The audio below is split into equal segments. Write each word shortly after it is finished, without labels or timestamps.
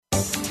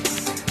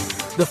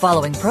The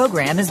following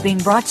program is being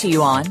brought to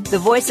you on the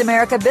Voice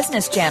America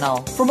Business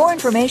Channel. For more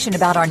information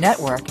about our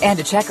network and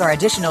to check our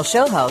additional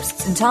show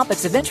hosts and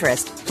topics of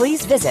interest,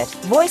 please visit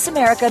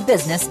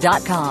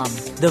voiceamericabusiness.com.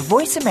 The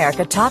Voice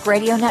America Talk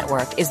Radio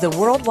Network is the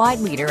worldwide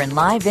leader in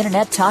live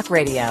Internet talk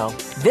radio.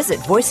 Visit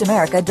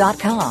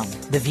voiceamerica.com.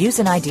 The views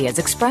and ideas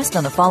expressed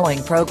on the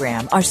following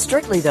program are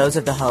strictly those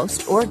of the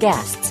host or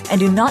guests and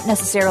do not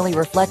necessarily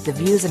reflect the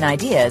views and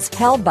ideas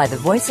held by the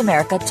Voice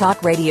America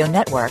Talk Radio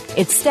Network,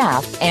 its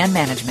staff, and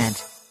management.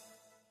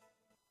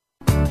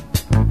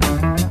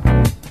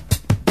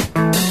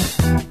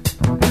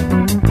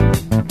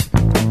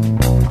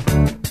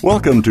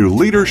 Welcome to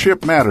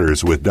Leadership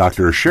Matters with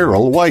Dr.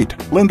 Cheryl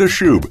White, Linda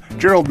Shube,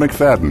 Gerald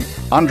McFadden,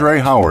 Andre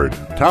Howard,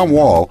 Tom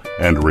Wall,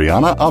 and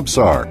Rihanna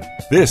Absar.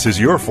 This is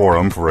your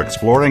forum for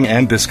exploring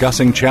and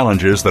discussing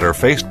challenges that are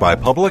faced by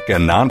public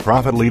and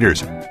nonprofit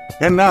leaders.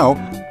 And now,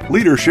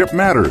 Leadership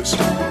Matters.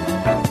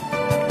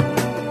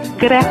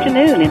 Good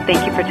afternoon, and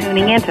thank you for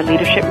tuning in to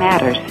Leadership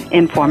Matters,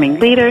 informing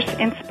leaders,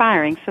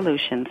 inspiring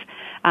solutions.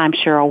 I'm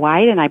Cheryl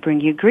White, and I bring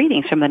you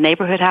greetings from the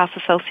Neighborhood House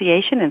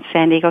Association in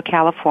San Diego,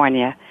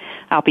 California.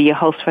 I'll be your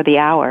host for the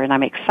hour, and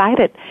I'm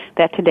excited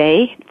that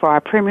today, for our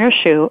premiere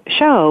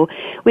show,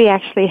 we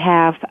actually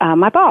have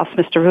my boss,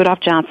 Mr. Rudolph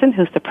Johnson,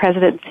 who's the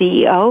president and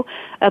CEO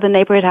of the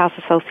Neighborhood House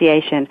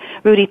Association.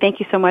 Rudy, thank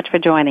you so much for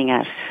joining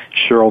us.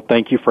 Cheryl,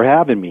 thank you for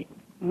having me.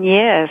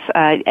 Yes,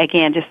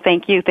 again, just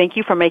thank you. Thank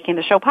you for making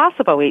the show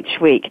possible each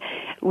week.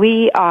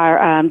 We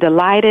are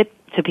delighted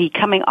to be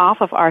coming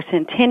off of our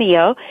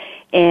centennial,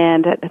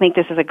 and I think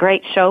this is a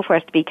great show for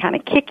us to be kind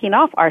of kicking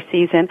off our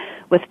season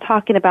with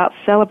talking about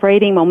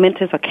celebrating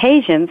momentous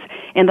occasions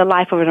in the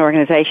life of an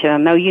organization. I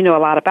know you know a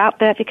lot about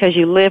that because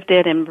you lived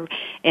it and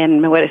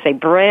what did I say,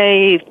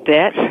 braved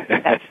it,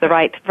 that's the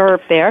right verb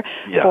there,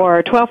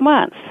 for 12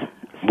 months.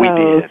 We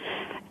did.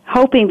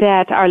 Hoping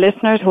that our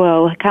listeners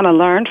will kind of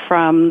learn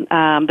from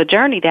the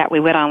journey that we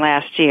went on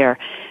last year.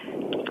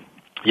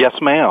 Yes,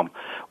 ma'am.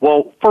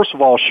 Well, first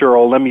of all,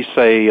 Cheryl, let me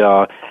say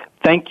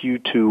thank you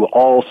to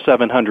all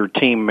 700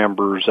 team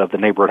members of the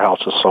Neighborhood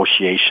House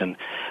Association.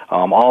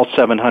 All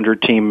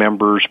 700 team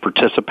members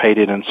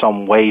participated in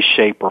some way,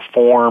 shape, or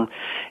form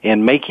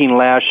in making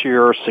last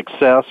year a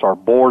success. Our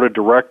board of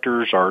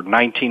directors, our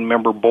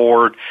 19-member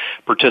board,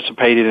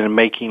 participated in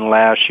making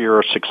last year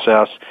a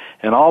success.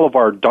 And all of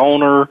our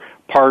donor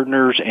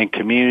partners and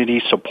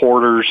community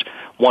supporters,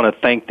 want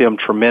to thank them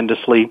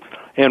tremendously.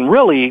 And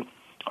really,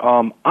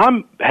 I'm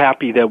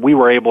happy that we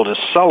were able to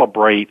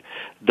celebrate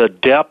the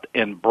depth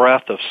and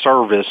breadth of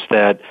service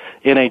that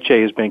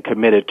NHA has been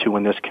committed to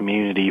in this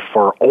community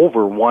for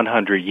over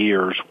 100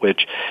 years,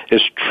 which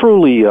is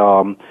truly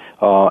an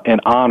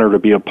honor to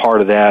be a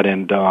part of that,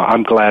 and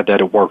I'm glad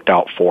that it worked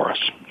out for us.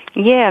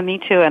 Yeah, me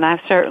too, and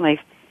I've certainly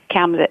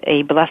counted it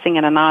a blessing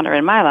and an honor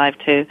in my life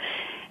to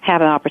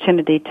have an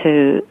opportunity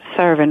to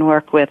serve and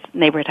work with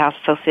Neighborhood House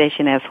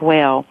Association as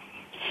well.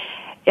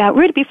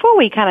 Rudy, before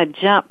we kind of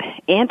jump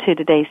into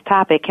today's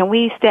topic, can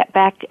we step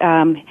back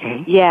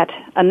yet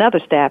another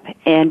step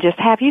and just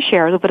have you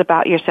share a little bit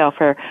about yourself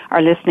for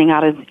our listening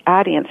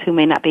audience who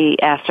may not be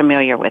as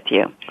familiar with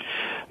you?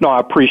 No, I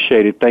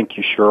appreciate it. Thank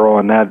you, Cheryl,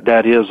 and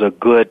that is a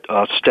good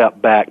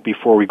step back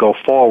before we go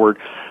forward.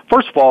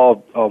 First of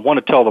all, I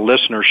want to tell the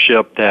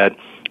listenership that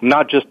I'm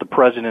not just the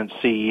president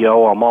and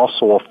CEO, I'm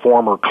also a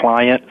former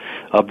client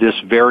of this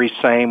very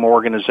same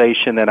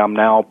organization that I'm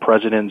now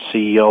president and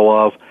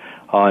CEO of.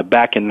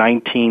 Back in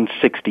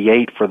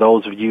 1968, for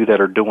those of you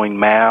that are doing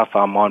math,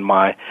 I'm on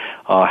my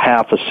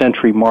half a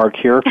century mark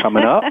here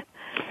coming up.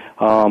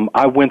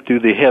 I went through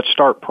the Head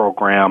Start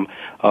program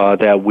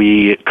that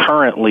we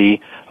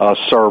currently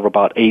serve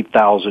about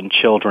 8,000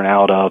 children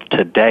out of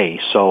today.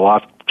 So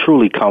I've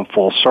truly come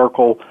full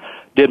circle.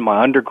 Did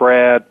my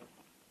undergrad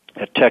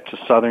at Texas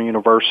Southern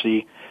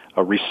University,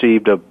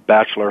 received a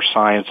Bachelor of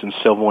Science in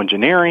Civil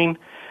Engineering,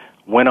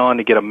 went on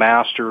to get a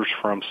master's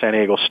from San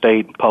Diego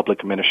State in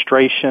Public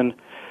Administration,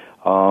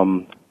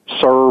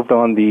 served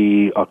on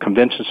the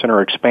Convention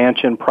Center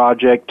Expansion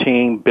Project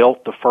team,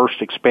 built the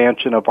first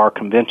expansion of our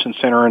Convention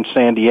Center in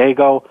San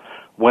Diego,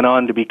 went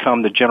on to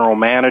become the general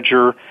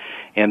manager,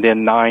 and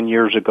then 9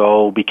 years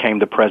ago became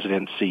the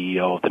president and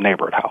CEO of the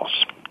Neighborhood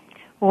House.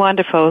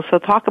 Wonderful. So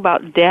talk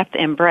about depth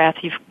and breadth.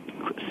 You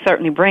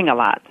certainly bring a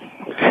lot.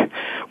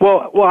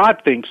 Well, I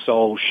think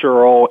so,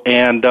 Cheryl.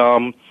 And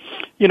I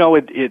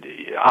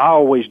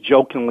always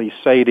jokingly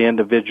say to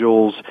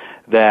individuals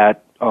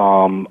that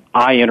I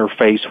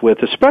interface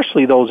with,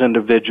 especially those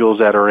individuals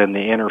that are in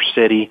the inner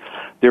city,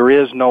 there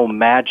is no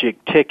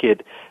magic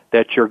ticket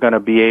that you're going to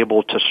be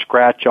able to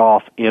scratch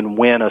off and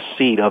win a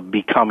seat of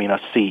becoming a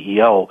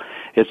CEO.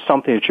 It's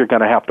something that you're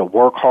going to have to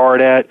work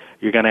hard at.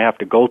 You're going to have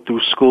to go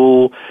through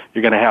school.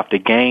 You're going to have to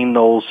gain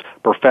those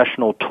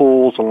professional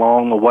tools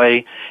along the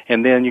way,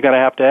 and then you're going to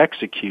have to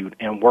execute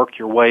and work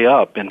your way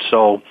up. And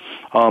so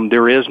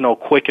there is no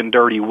quick and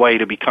dirty way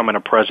to becoming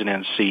a president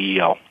and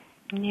CEO.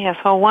 Yes,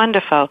 well,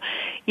 wonderful.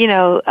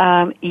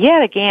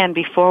 Yet again,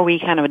 before we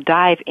kind of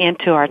dive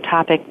into our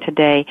topic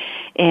today,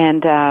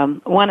 and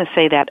want to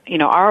say that,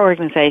 our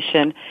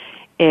organization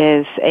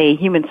is a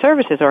human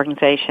services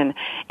organization,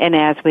 and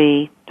as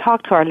we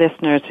talk to our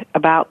listeners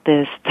about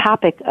this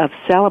topic of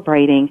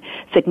celebrating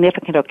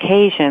significant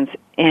occasions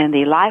in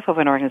the life of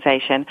an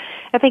organization,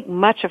 I think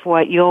much of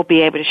what you'll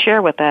be able to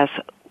share with us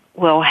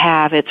will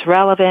have its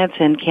relevance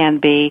and can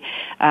be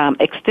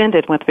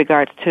extended with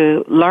regards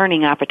to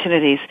learning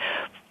opportunities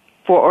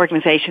for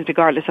organizations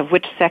regardless of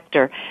which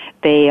sector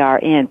they are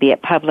in, be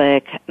it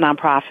public,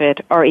 nonprofit,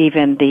 or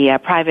even the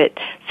private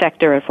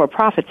sector or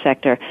for-profit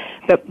sector.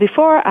 But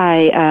before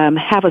I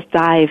have us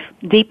dive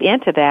deep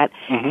into that,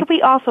 could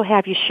we also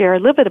have you share a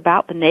little bit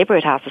about the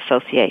Neighborhood House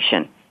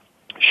Association?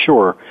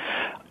 Sure.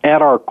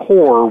 At our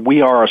core,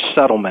 we are a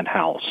settlement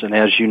house, and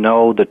as you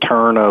know, the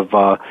turn of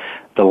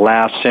the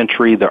last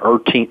century, the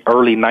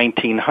early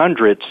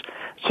 1900s,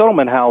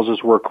 settlement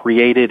houses were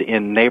created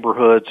in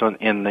neighborhoods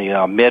in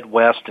the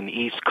Midwest and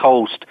East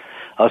Coast,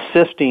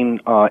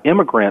 assisting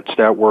immigrants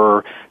that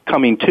were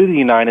coming to the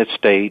United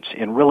States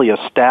and really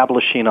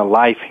establishing a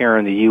life here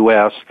in the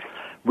U.S.,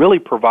 really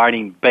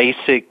providing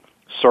basic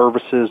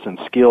services and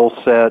skill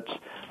sets,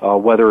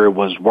 whether it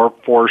was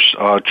workforce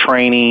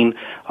training,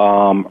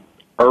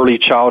 early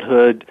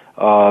childhood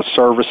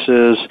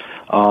services,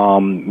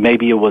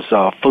 maybe it was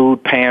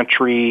food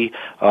pantry,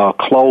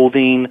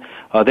 clothing.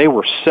 They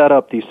were set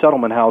up, these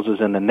settlement houses,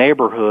 in the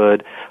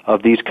neighborhood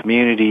of these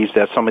communities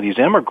that some of these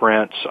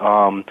immigrants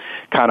kind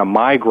of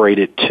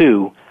migrated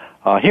to.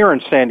 Here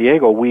in San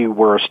Diego, we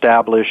were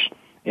established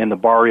in the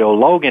Barrio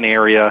Logan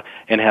area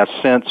and has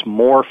since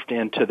morphed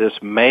into this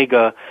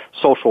mega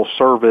social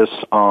service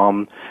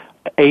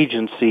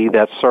agency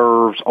that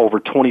serves over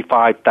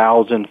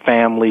 25,000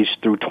 families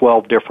through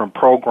 12 different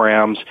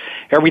programs,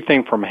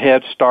 everything from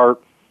Head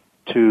Start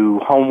to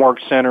homework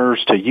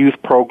centers to youth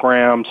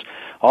programs,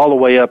 all the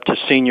way up to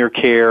senior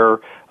care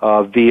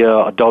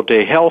via adult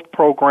day health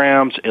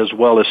programs as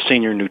well as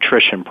senior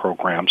nutrition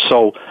programs.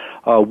 So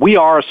we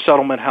are a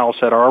settlement house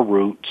at our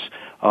roots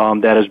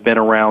that has been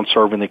around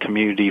serving the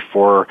community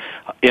for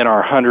in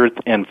our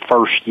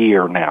 101st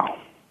year now.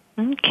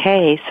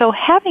 Okay, so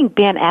having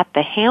been at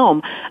the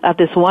helm of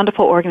this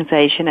wonderful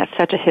organization at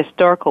such a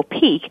historical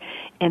peak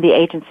in the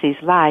agency's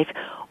life,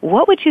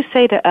 what would you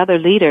say to other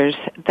leaders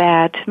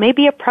that may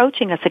be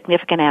approaching a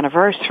significant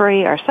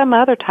anniversary or some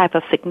other type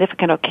of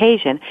significant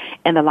occasion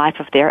in the life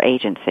of their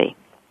agency?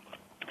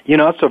 You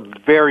know, it's a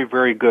very,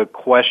 very good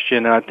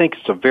question, and I think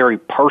it's a very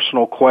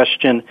personal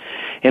question,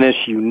 and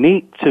it's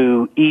unique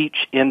to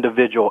each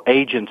individual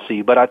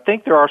agency, but I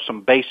think there are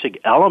some basic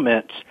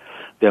elements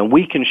that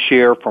we can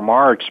share from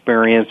our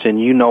experience, and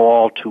you know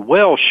all too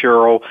well,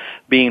 Cheryl,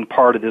 being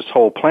part of this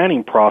whole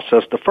planning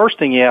process. The first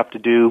thing you have to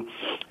do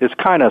is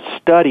kind of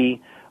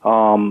study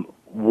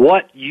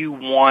what you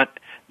want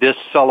this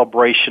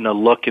celebration to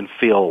look and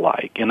feel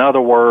like. In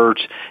other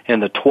words,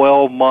 in the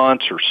 12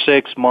 months or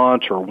 6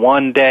 months or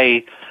one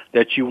day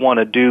that you want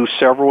to do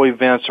several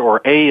events or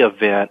a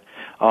event,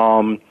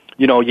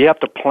 you know, you have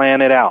to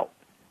plan it out.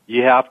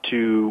 You have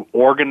to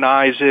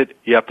organize it,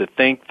 you have to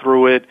think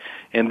through it,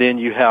 and then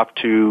you have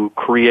to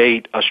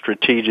create a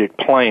strategic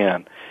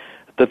plan.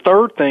 The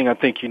third thing I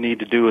think you need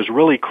to do is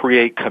really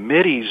create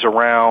committees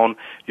around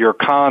your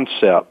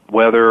concept,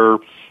 whether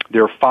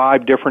there are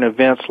 5 different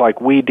events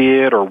like we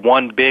did or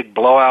one big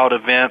blowout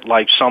event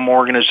like some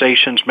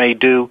organizations may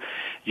do.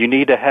 You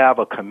need to have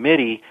a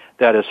committee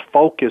that is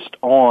focused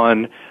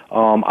on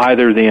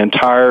either the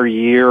entire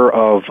year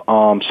of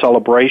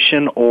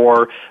celebration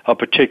or a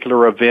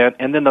particular event.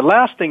 And then the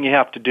last thing you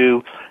have to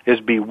do is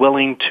be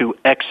willing to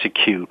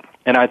execute.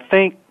 And I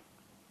think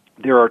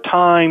there are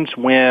times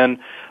when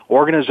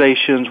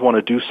organizations want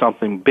to do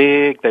something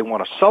big, they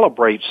want to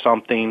celebrate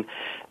something,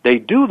 they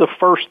do the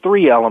first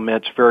 3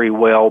 elements very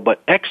well,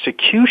 but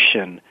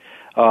execution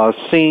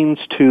seems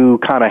to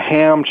kind of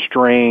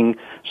hamstring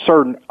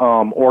certain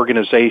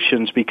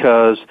organizations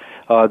because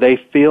they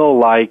feel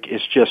like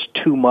it's just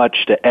too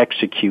much to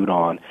execute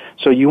on.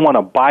 So you want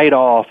to bite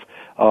off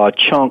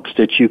chunks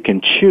that you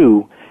can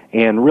chew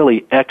and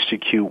really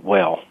execute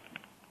well.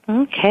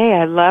 Okay,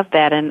 I love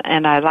that,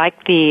 and I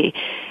like the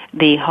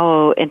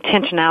whole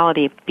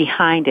intentionality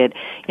behind it.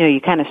 You know,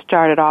 you kind of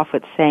started off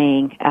with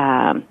saying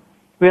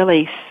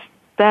really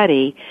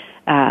study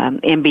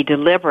and be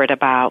deliberate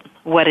about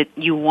what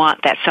you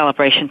want that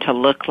celebration to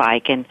look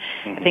like. And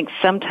I think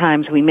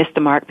sometimes we miss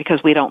the mark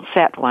because we don't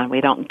set one.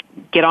 We don't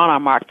get on our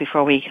mark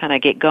before we kind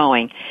of get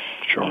going.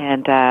 Sure.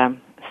 And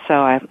so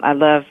I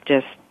love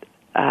just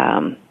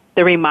the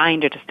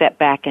reminder to step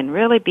back and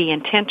really be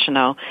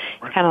intentional,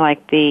 kind of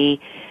like the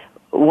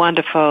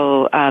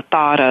wonderful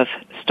thought of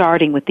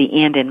starting with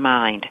the end in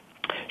mind.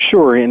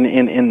 Sure,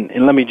 and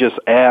let me just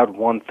add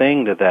one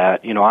thing to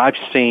that. You know, I've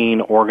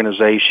seen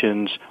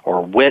organizations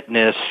or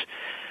witness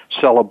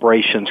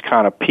celebrations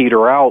kind of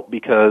peter out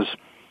because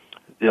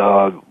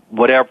for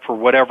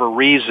whatever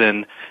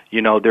reason,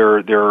 you know,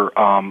 their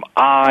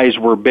eyes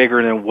were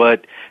bigger than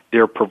what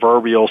their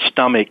proverbial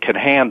stomach could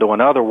handle.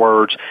 In other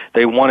words,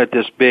 they wanted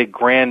this big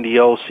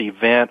grandiose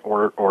event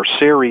or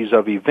series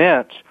of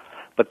events,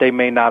 but they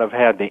may not have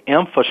had the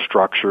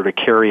infrastructure to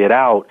carry it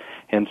out.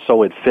 and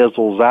so it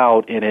fizzles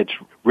out, and it's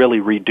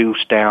really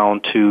reduced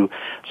down to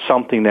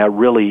something that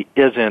really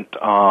isn't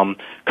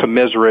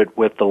commensurate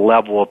with the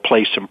level of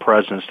place and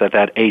presence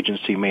that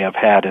agency may have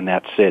had in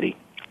that city.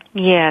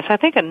 Yes, I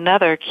think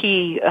another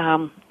key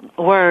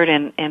word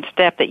and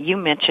step that you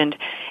mentioned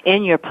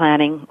in your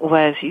planning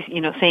was,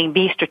 saying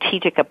be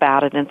strategic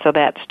about it. And so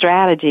that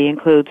strategy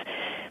includes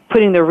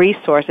putting the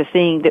resources,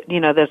 seeing that,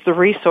 does the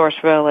resource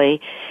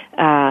really,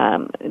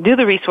 do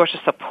the resources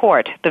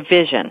support the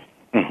vision?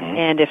 Mm-hmm.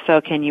 And if so,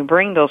 can you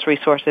bring those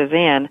resources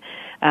in?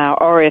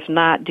 Or if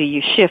not, do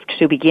you shift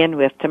to begin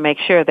with to make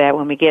sure that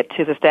when we get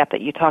to the step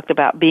that you talked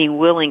about, being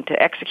willing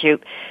to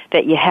execute,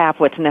 that you have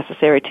what's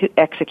necessary to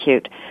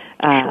execute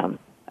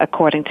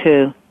according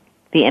to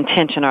the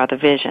intention or the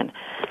vision.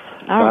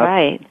 All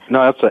right.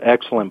 No, that's an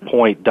excellent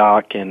point,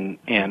 Doc. And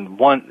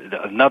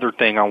another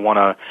thing I want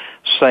to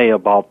say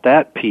about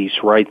that piece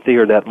right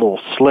there, that little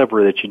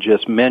sliver that you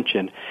just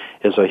mentioned,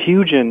 is a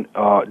huge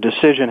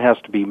decision has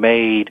to be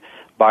made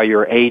by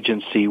your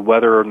agency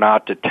whether or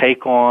not to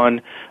take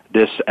on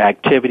this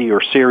activity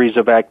or series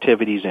of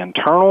activities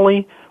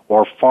internally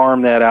or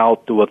farm that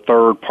out through a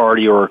third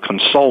party or a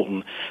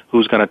consultant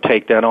who's going to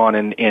take that on.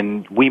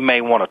 And we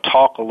may want to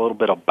talk a little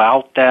bit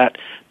about that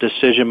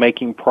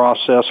decision-making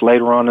process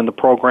later on in the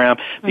program,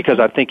 because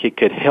I think it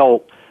could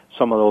help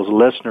some of those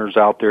listeners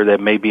out there that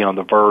may be on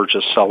the verge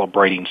of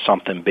celebrating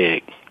something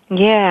big.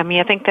 Yeah,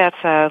 I think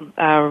that's a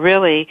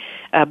really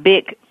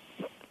big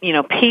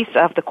piece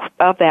of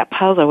that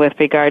puzzle with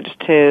regards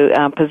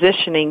to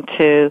positioning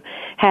to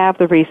have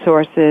the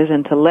resources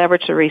and to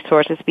leverage the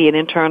resources, be it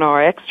internal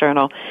or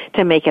external,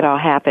 to make it all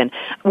happen.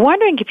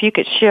 Wondering if you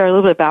could share a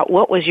little bit about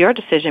what was your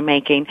decision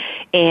making,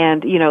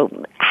 and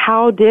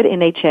how did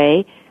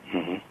NHA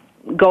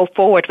go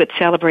forward with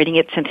celebrating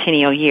its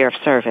centennial year of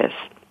service?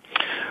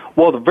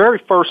 Well, the very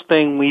first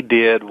thing we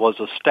did was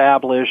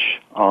establish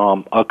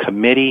a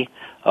committee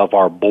of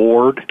our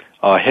board,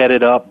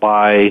 headed up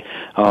by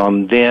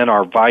then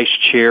our vice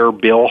chair,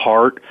 Bill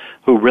Hart,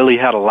 who really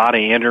had a lot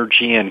of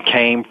energy and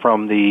came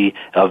from the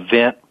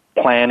event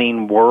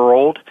planning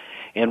world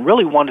and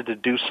really wanted to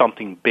do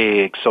something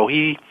big. So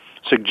he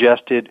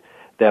suggested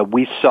that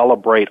we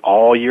celebrate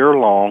all year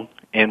long,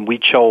 and we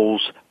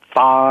chose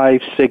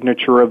 5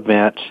 signature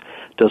events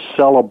to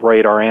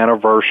celebrate our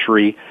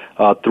anniversary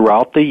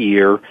throughout the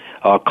year,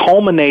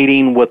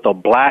 culminating with a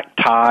black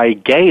tie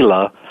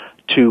gala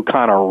to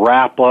kind of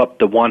wrap up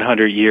the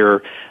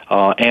 100-year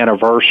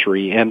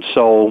anniversary. And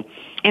so,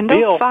 and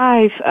those Bill,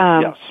 5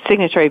 yes.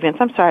 signature events,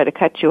 I'm sorry to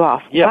cut you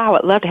off. Yes. Wow,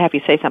 I'd love to have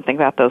you say something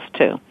about those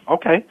too.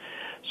 Okay.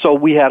 So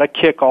we had a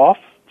kickoff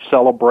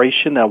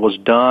celebration that was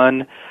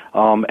done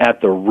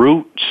at the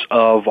roots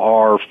of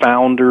our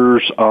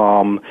founders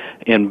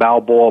in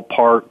Balboa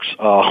Park's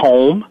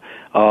home,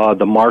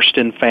 the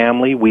Marston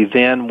family. We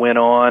then went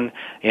on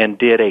and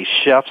did a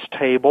chef's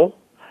table.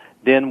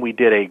 Then we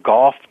did a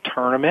golf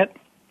tournament.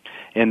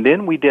 And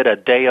then we did a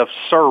day of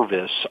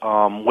service,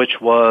 which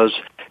was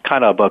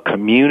kind of a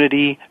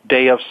community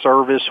day of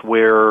service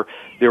where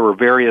there were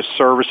various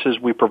services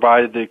we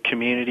provided the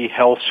community: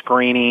 health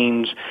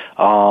screenings,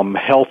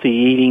 healthy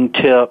eating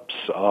tips,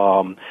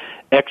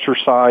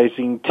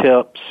 exercising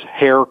tips,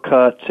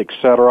 haircuts,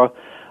 etc.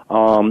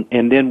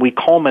 And then we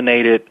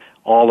culminated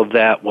all of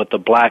that with the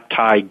black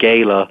tie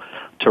gala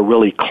to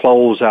really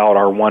close out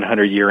our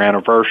 100-year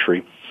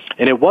anniversary.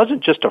 And it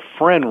wasn't just a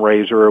friend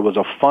raiser, it was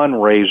a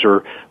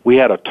fundraiser. We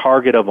had a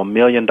target of $1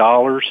 million.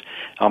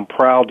 I'm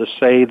proud to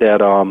say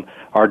that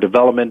our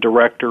development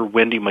director,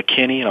 Wendy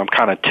McKinney, and I'm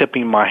kind of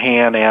tipping my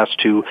hand as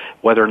to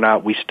whether or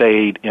not we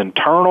stayed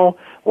internal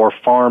or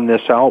farmed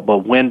this out,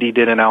 but Wendy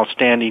did an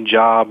outstanding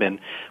job, and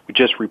we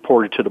just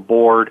reported to the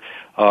board.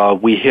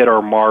 We hit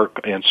our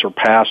mark and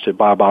surpassed it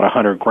by about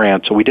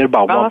 $100,000. So we did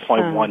about awesome.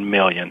 $1.1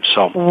 million.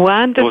 So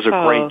wonderful. It was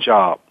a great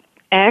job.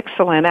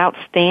 Excellent,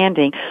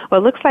 outstanding.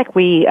 Well, it looks like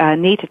we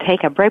need to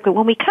take a break, but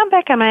when we come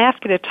back, I'm going to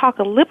ask you to talk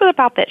a little bit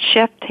about that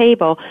chef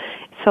table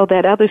so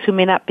that others who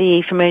may not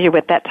be familiar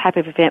with that type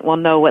of event will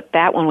know what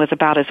that one was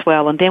about as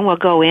well. And then we'll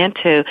go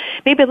into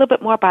maybe a little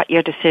bit more about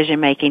your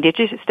decision-making. Did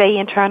you stay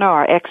internal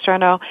or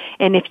external?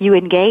 And if you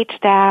engage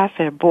staff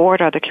or board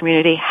or the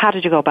community, how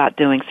did you go about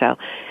doing so?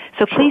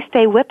 So please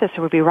stay with us,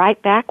 and we'll be right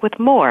back with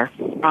more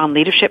on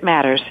Leadership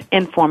Matters,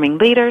 informing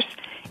leaders,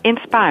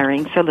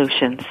 inspiring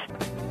solutions.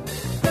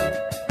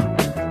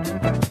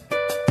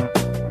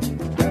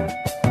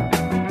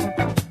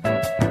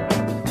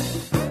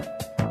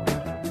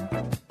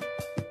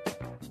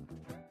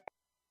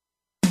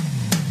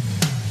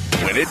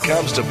 When it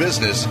comes to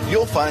business,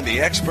 you'll find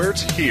the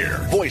experts here.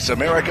 Voice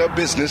America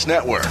Business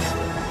Network.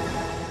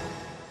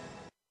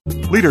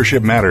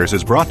 Leadership Matters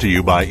is brought to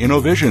you by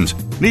Innovisions.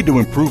 Need to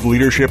improve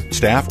leadership,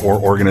 staff, or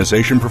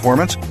organization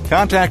performance?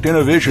 Contact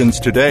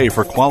Innovisions today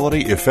for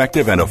quality,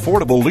 effective, and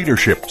affordable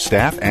leadership,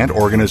 staff, and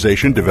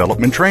organization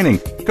development training,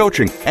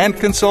 coaching, and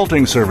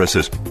consulting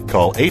services.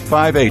 Call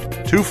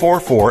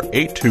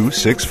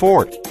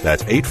 858-244-8264.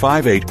 That's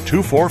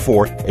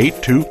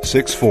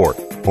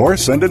 858-244-8264. or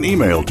send an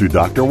email to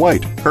Dr.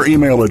 White. Her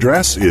email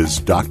address is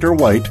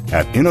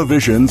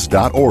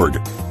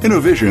drwhite@innovisions.org.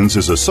 Innovisions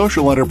is a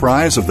social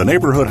enterprise of the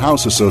Neighborhood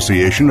House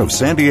Association of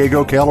San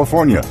Diego,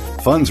 California.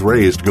 Funds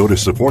raised go to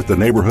support the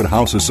Neighborhood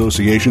House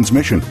Association's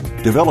mission,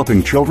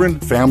 developing children,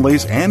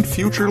 families, and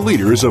future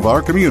leaders of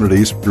our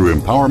communities through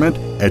empowerment,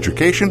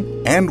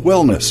 education, and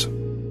wellness.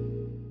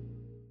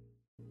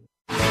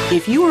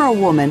 If you are a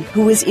woman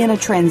who is in a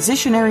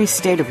transitionary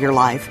state of your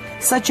life,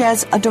 such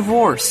as a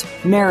divorce,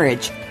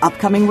 marriage,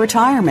 upcoming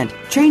retirement,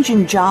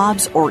 changing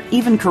jobs, or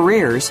even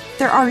careers,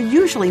 there are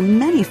usually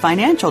many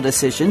financial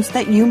decisions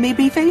that you may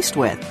be faced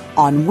with.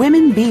 On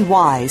Women Be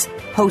Wise,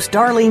 host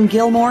Darlene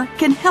Gilmore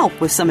can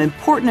help with some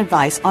important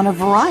advice on a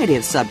variety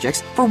of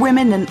subjects for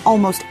women in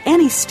almost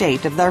any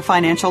state of their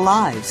financial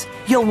lives.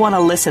 You'll want to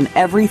listen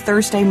every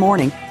Thursday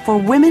morning for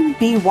Women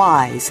Be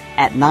Wise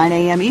at 9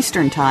 a.m.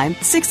 Eastern Time,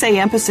 6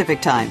 a.m.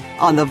 Pacific Time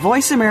on the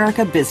Voice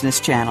America Business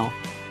Channel.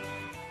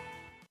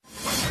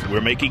 We're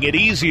making it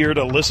easier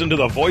to listen to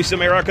the Voice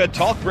America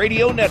Talk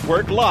Radio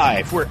Network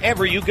live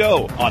wherever you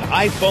go on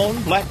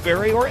iPhone,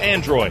 BlackBerry, or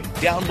Android.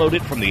 Download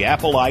it from the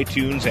Apple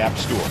iTunes App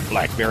Store,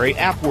 BlackBerry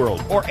App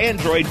World, or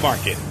Android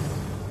Market.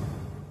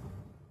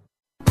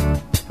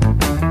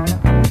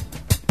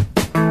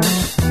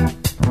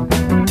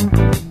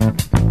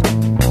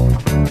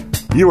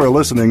 You are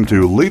listening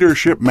to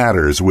Leadership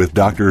Matters with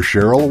Dr.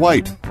 Cheryl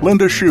White,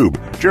 Linda Shube,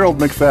 Gerald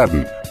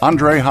McFadden,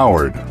 Andre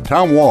Howard,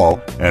 Tom Wall,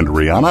 and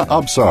Rihanna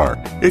Absar.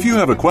 If you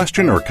have a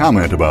question or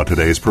comment about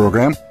today's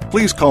program,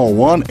 please call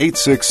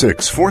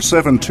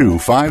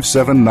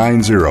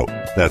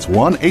 1-866-472-5790. That's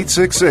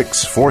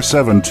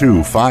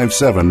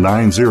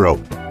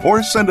 1-866-472-5790.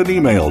 Or send an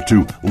email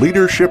to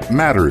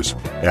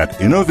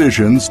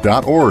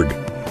leadershipmatters@innovisions.org.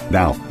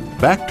 Now,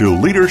 back to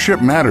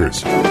Leadership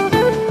Matters.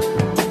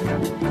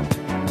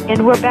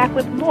 And we're back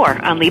with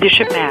more on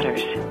Leadership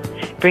Matters,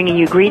 bringing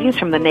you greetings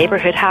from the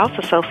Neighborhood House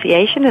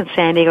Association in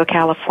San Diego,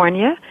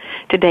 California.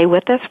 Today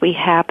with us, we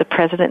have the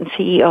President and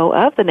CEO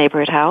of the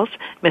Neighborhood House,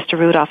 Mr.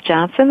 Rudolph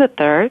Johnson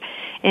III,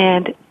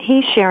 and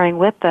he's sharing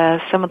with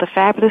us some of the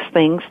fabulous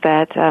things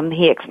that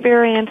he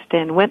experienced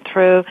and went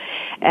through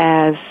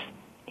as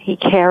he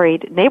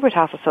carried Neighborhood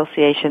House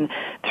Association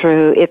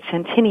through its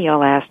centennial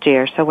last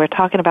year. So we're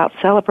talking about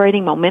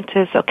celebrating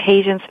momentous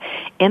occasions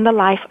in the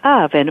life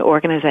of an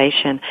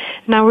organization.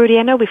 Now, Rudy,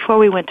 I know before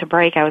we went to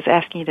break, I was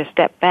asking you to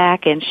step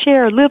back and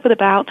share a little bit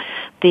about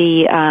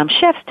the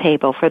chef's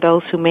table for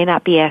those who may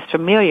not be as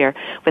familiar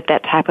with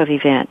that type of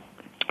event.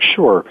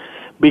 Sure.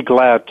 Be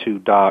glad to,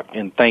 Doc,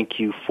 and thank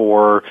you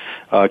for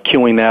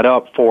queuing that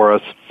up for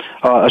us.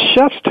 A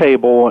chef's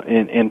table,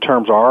 in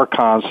terms of our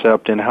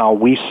concept and how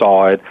we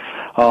saw it,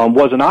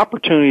 was an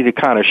opportunity to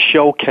kind of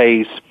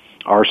showcase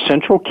our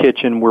central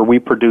kitchen where we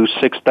produce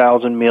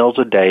 6,000 meals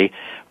a day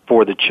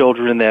for the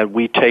children that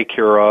we take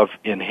care of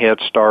in Head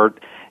Start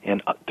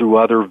and through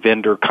other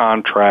vendor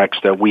contracts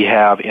that we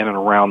have in and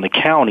around the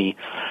county.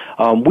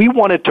 We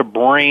wanted to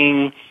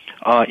bring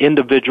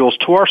individuals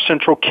to our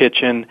central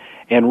kitchen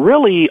and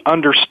really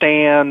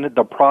understand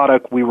the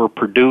product we were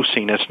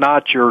producing. It's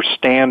not your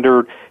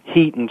standard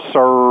heat and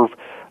serve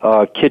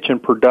kitchen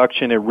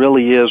production. It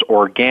really is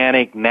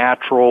organic,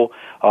 natural.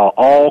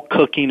 All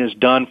cooking is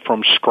done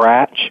from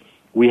scratch.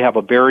 We have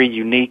a very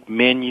unique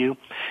menu.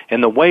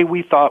 And the way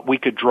we thought we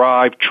could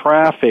drive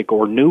traffic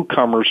or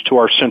newcomers to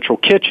our central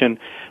kitchen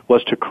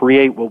was to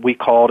create what we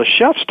called a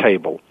chef's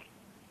table.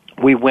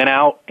 We went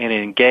out and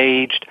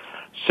engaged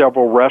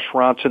several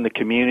restaurants in the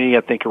community.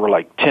 I think there were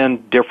like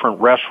 10 different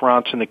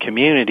restaurants in the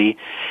community,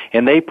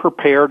 and they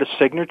prepared a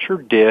signature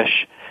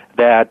dish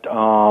that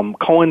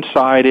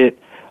coincided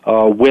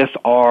with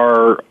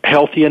our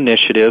healthy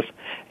initiative,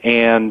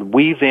 and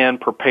we then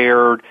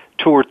prepared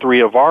 2 or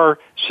 3 of our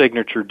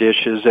signature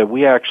dishes that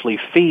we actually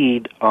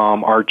feed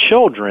our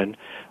children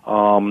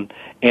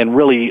and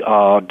really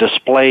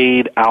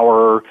displayed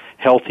our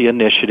healthy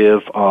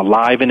initiative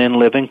live and in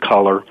living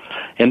color.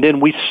 And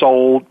then we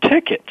sold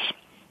tickets.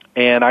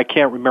 And I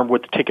can't remember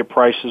what the ticket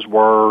prices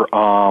were,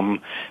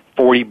 $40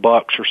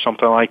 or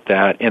something like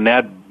that. And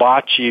that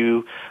bought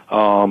you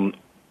a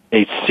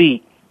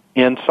seat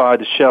inside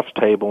the chef's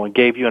table and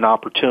gave you an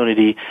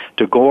opportunity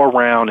to go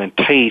around and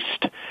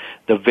taste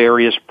the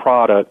various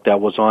product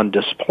that was on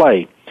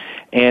display.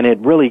 And it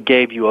really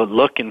gave you a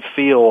look and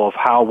feel of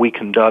how we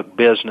conduct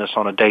business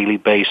on a daily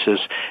basis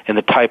and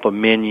the type of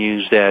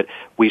menus that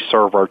we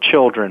serve our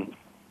children.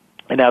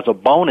 And as a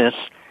bonus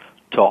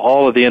to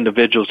all of the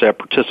individuals that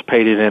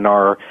participated in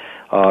our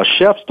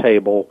chef's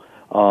table,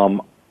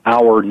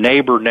 our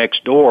neighbor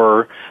next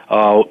door,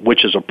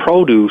 which is a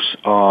produce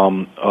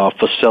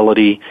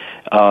facility,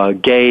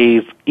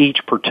 gave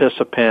each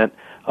participant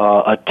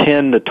a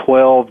 $10 to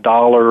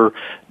 $12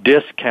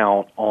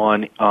 discount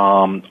on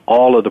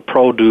all of the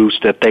produce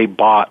that they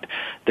bought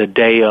the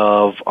day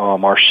of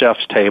our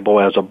chef's table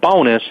as a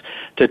bonus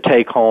to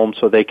take home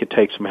so they could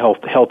take some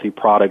healthy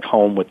product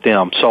home with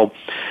them. So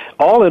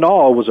all in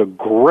all, it was a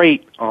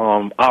great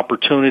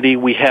opportunity.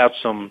 We had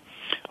some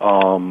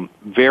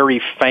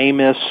very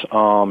famous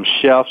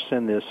chefs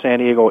in the San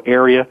Diego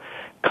area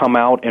come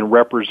out and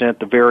represent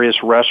the various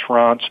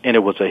restaurants, and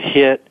it was a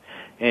hit.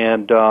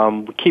 And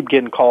we keep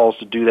getting calls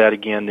to do that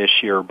again this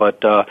year. But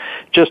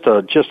just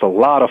a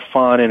lot of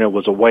fun, and it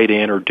was a way to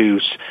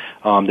introduce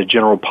the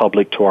general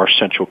public to our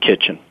central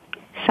kitchen.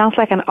 Sounds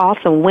like an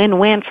awesome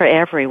win-win for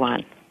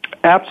everyone.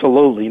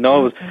 Absolutely. It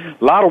was a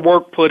lot of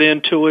work put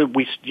into it.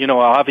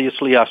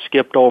 Obviously I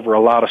skipped over a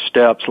lot of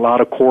steps, a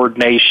lot of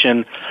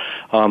coordination,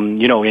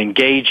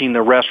 engaging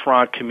the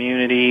restaurant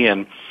community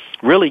and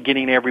really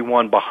getting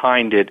everyone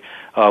behind it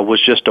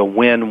was just a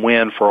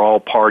win-win for all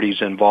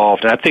parties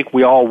involved. And I think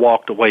we all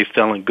walked away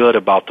feeling good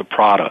about the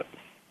product.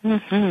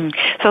 Mm-hmm.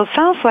 So it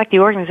sounds like the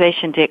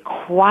organization did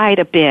quite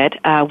a bit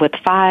with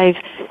 5,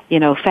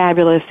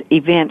 fabulous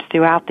events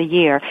throughout the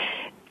year.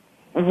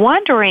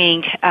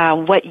 Wondering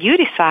what you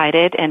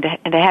decided, and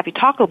to have you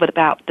talk a little bit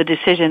about the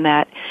decision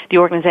that the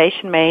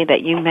organization made,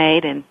 that you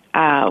made, and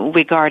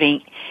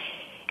regarding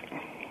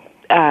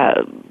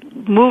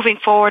moving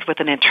forward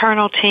with an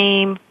internal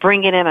team,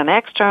 bringing in an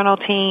external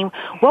team.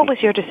 What was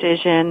your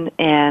decision,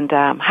 and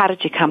how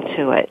did you come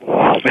to it?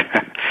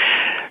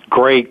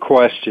 Great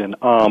question.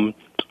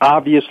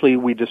 Obviously,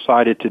 we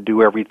decided to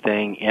do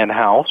everything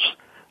in-house.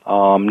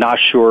 Not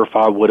sure if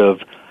I would have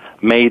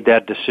made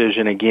that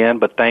decision again,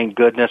 but thank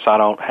goodness I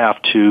don't have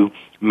to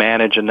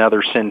manage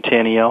another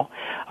Centennial.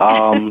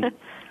 Wendy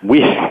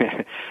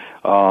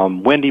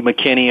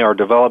McKinney, our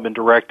development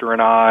director,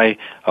 and I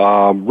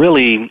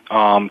really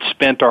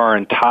spent our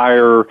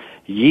entire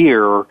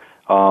year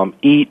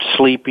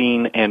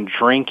sleeping, and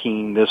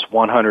drinking this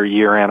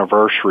 100-year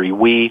anniversary.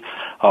 We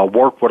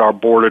worked with our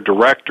board of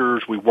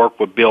directors. We worked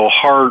with Bill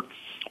Hart.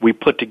 We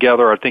put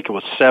together, I think it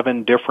was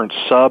 7 different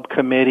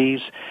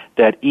subcommittees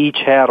that each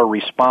had a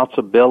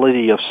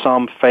responsibility of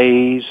some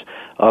phase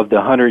of the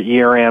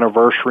 100-year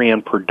anniversary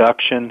in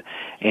production.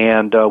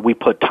 And we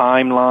put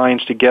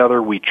timelines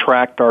together. We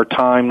tracked our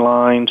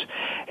timelines.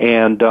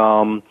 And,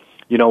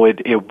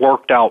 it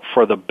worked out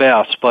for the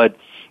best. But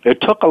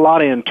it took a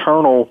lot of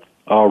internal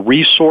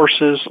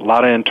resources, a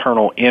lot of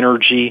internal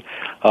energy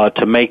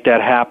to make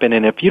that happen.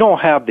 And if you don't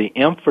have the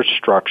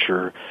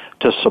infrastructure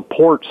to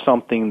support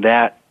something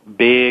that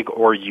big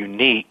or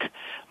unique,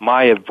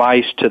 my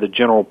advice to the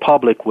general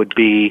public would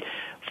be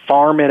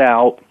farm it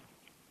out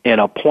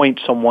and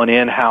appoint someone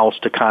in-house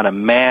to kind of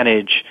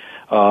manage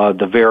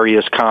the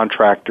various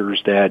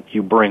contractors that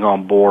you bring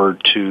on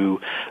board to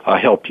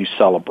help you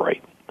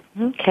celebrate.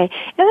 Okay.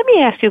 And let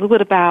me ask you a little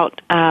bit about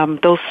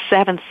those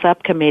 7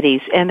 subcommittees,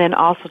 and then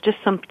also just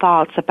some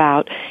thoughts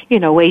about,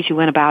 ways you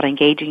went about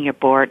engaging your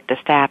board, the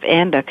staff,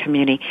 and the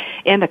community.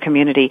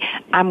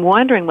 I'm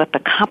wondering what the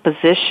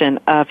composition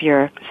of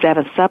your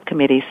 7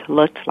 subcommittees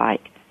looked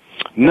like.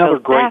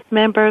 Staff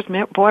members,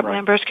 board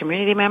members,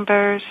 community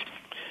members?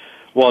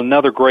 Well,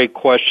 another great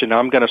question.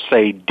 I'm going to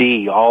say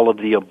D, all of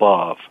the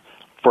above,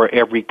 for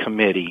every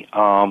committee.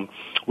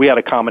 We had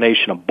a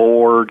combination of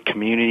board,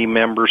 community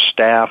members,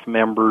 staff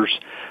members,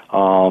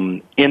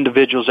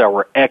 individuals that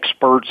were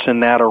experts in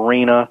that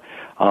arena.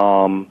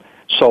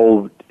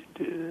 So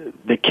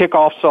the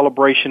kickoff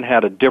celebration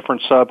had a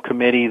different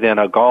subcommittee than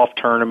a golf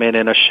tournament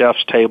and a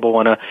chef's table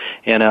and a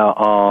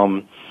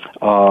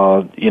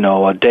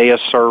day of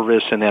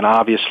service, and then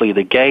obviously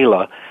the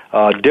gala.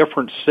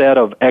 Different set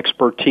of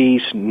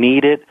expertise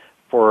needed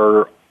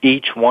for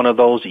each one of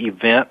those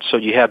events, so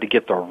you had to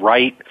get the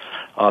right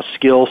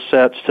skill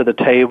sets to the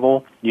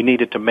table. You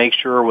needed to make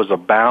sure it was a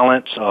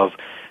balance of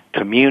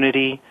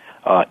community,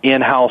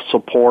 in-house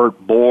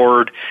support,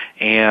 board,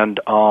 and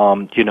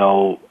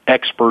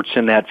experts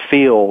in that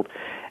field.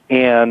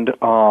 And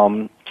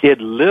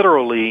it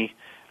literally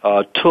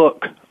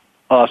took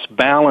us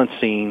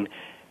balancing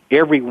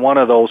every one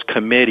of those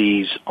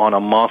committees on a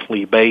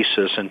monthly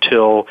basis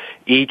until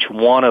each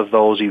one of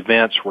those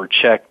events were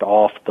checked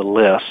off the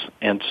list.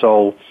 And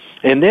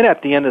then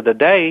at the end of the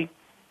day,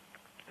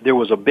 there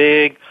was a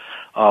big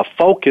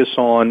focus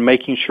on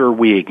making sure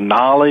we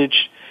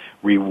acknowledged,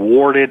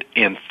 rewarded,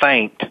 and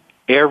thanked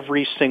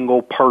every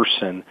single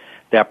person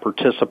that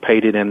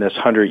participated in this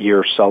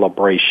 100-year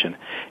celebration.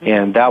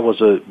 And that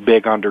was a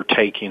big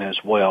undertaking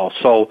as well.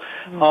 So,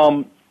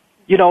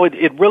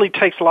 it really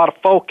takes a lot of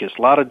focus,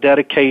 a lot of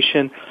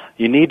dedication.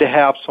 You need to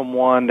have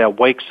someone that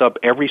wakes up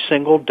every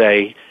single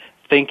day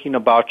thinking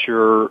about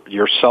your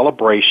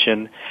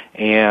celebration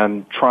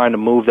and trying to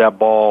move that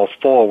ball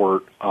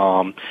forward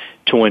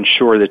to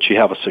ensure that you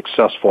have a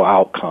successful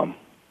outcome.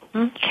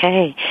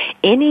 Okay.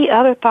 Any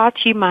other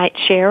thoughts you might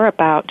share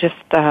about just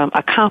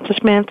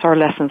accomplishments or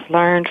lessons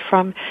learned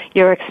from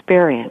your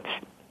experience?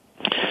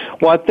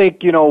 Well, I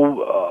think,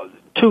 2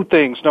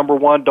 things. Number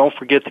one, don't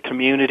forget the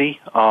community.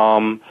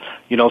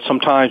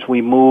 Sometimes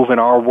we move in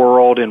our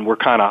world and we're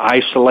kind of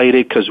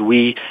isolated because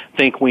we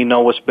think we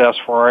know what's best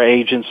for our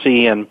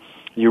agency, and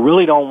you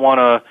really don't want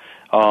to,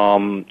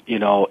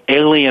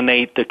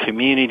 alienate the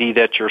community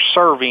that you're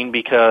serving,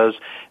 because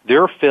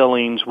their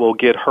feelings will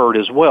get hurt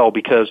as well,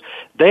 because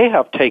they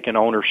have taken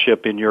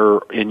ownership in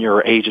your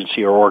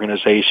agency or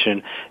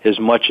organization as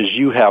much as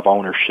you have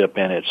ownership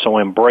in it. So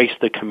embrace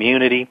the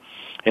community.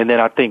 And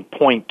then I think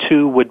point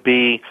 2 would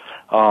be,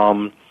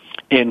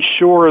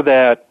 ensure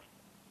that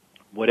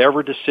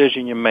whatever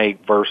decision you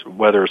make,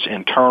 whether it's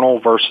internal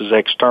versus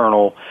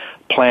external,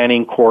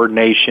 planning,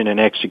 coordination, and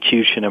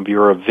execution of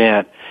your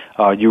event,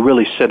 you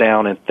really sit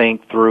down and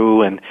think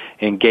through and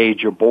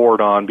engage your board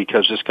on,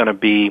 because it's going to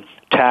be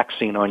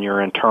taxing on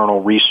your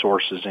internal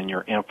resources and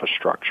your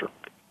infrastructure.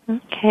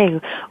 Okay,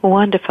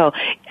 wonderful.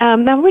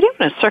 Now, we do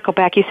want to circle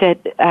back. You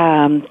said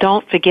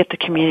don't forget the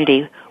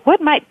community. What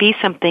might be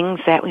some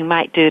things that we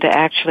might do to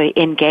actually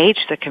engage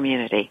the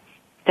community,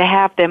 to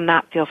have them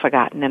not feel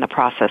forgotten in a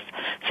process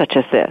such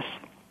as this?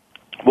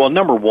 Well,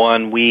 number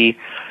one, we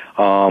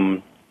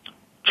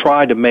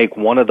tried to make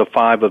one of the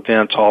 5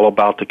 events all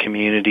about the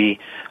community.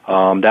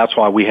 That's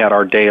why we had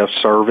our day of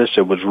service.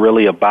 It was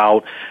really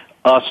about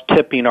us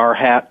tipping our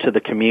hat to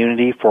the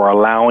community for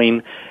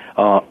allowing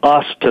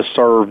us to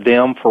serve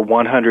them for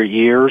 100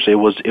 years. It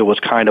was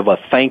kind of a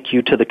thank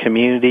you to the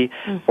community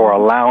for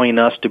allowing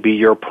us to be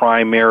your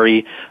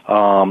primary,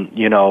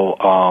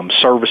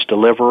 service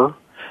deliverer.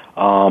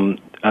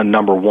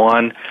 Number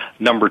one.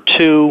 Number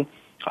two,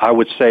 I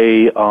would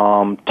say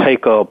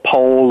take a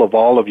poll of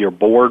all of your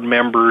board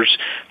members,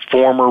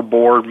 former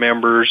board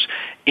members,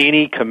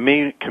 any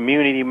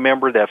community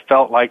member that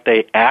felt like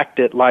they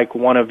acted like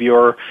one of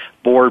your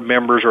board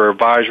members or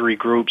advisory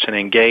groups, and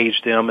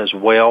engage them as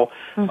well,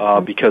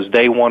 because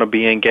they want to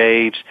be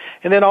engaged.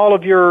 And then all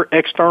of your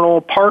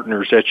external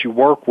partners that you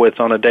work with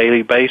on a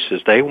daily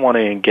basis, they want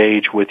to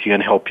engage with you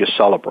and help you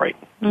celebrate.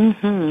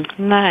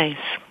 Nice.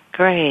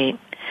 Great.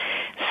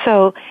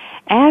 So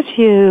as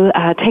you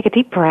take a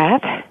deep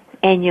breath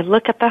and you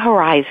look at the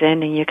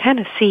horizon and you kind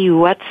of see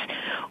what's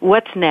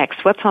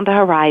next, what's on the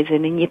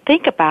horizon, and you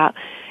think about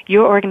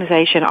your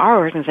organization, our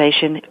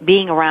organization,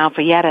 being around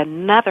for yet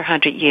another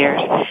 100 years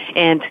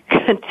and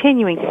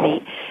continuing to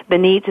meet the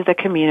needs of the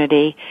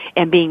community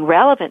and being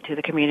relevant to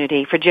the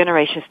community for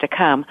generations to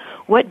come,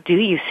 what do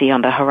you see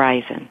on the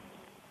horizon?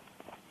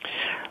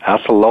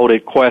 That's a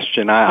loaded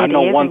question. I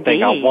know one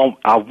indeed. thing,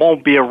 I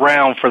won't be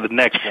around for the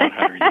next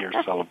 100-year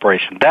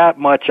celebration. That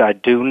much I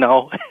do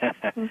know.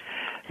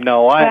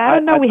 No, I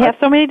don't know. We have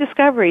so many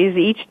discoveries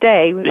each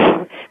day.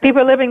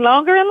 People are living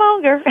longer and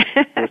longer.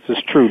 This is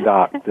true,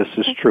 Doc. This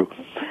is true.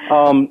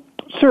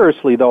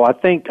 Seriously, though, I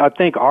think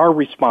our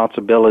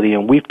responsibility,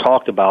 and we've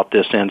talked about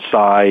this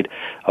inside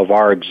of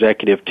our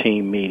executive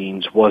team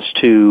meetings, was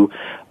to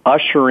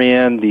usher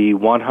in the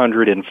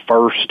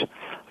 101st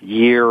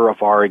year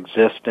of our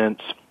existence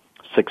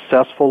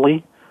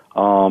successfully,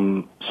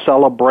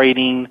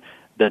 celebrating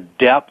the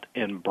depth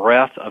and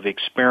breadth of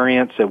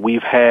experience that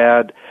we've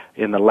had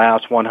in the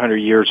last 100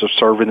 years of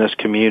serving this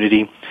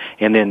community,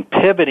 and then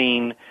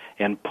pivoting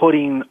and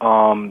putting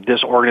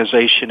this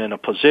organization in a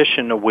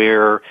position to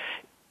where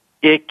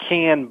it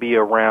can be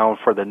around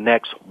for the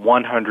next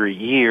 100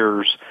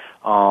 years,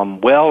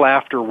 well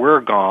after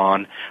we're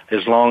gone,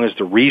 as long as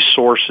the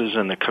resources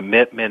and the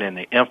commitment and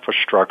the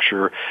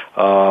infrastructure,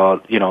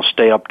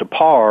 stay up to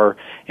par.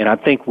 And I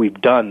think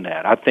we've done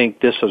that. I think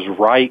this is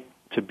right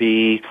to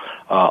be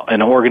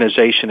an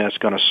organization that's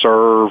going to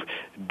serve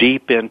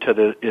deep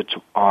into its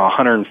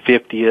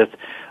 150th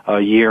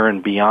year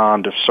and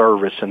beyond of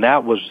service. And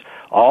that was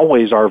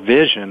always our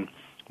vision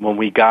when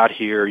we got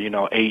here,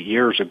 8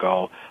 years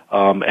ago,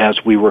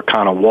 as we were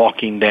kind of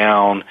walking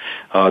down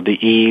the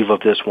eve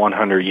of this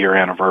 100-year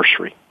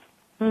anniversary.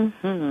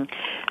 So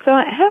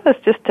have us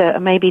just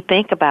to maybe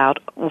think about,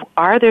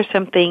 are there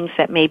some things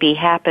that maybe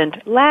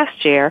happened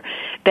last year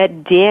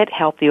that did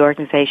help the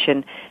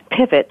organization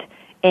pivot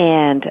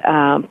and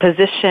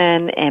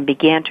position and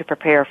begin to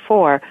prepare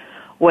for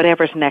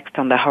whatever's next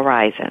on the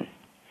horizon?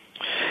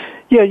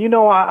 Yeah,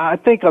 I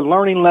think a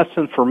learning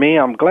lesson for me,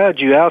 I'm glad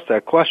you asked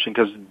that question,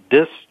 because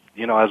this,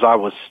 as I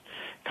was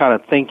kind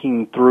of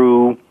thinking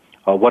through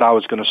what I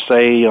was going to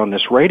say on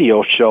this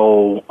radio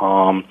show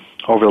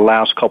over the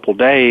last couple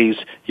days,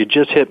 you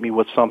just hit me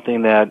with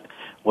something that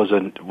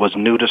was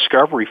new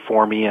discovery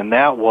for me, and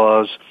that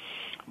was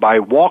by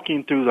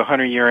walking through the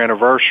 100-year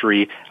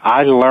anniversary,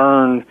 I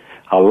learned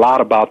a lot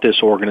about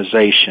this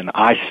organization.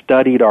 I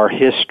studied our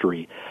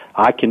history.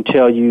 I can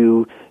tell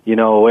you,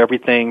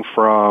 everything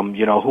from,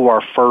 who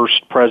our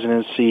first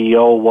president and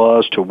CEO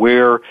was to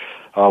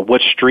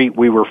what street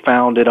we were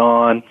founded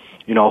on,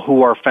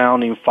 who our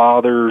founding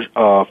fathers,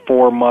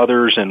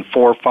 foremothers and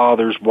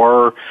forefathers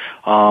were,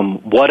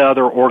 what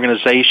other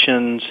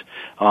organizations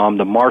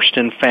the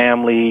Marston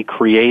family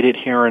created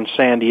here in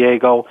San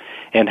Diego,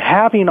 and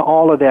having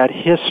all of that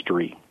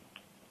history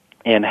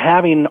and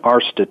having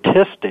our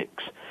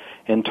statistics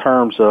in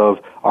terms of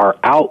our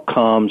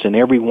outcomes in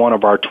every one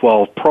of our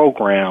 12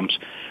 programs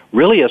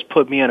really has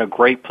put me in a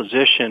great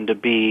position to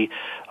be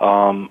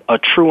a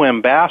true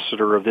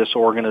ambassador of this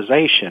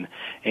organization.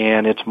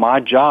 And it's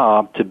my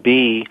job to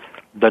be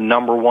the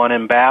number one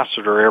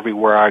ambassador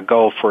everywhere I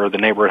go for the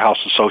Neighborhood House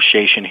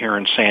Association here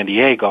in San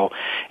Diego.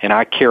 And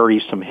I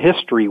carry some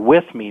history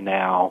with me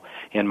now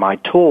in my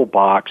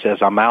toolbox as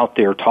I'm out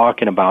there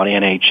talking about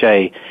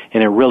NHA,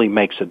 and it really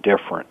makes a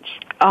difference.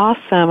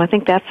 Awesome. I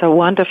think that's a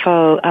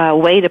wonderful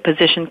way to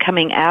position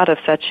coming out of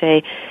such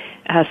a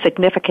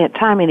significant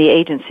time in the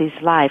agency's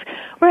life.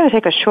 We're going to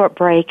take a short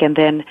break and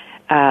then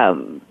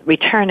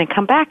return and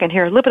come back and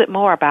hear a little bit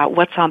more about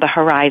what's on the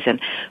horizon.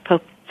 So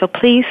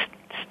please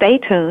stay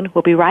tuned.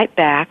 We'll be right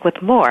back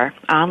with more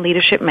on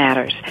Leadership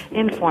Matters,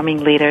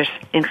 informing leaders,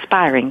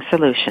 inspiring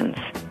solutions.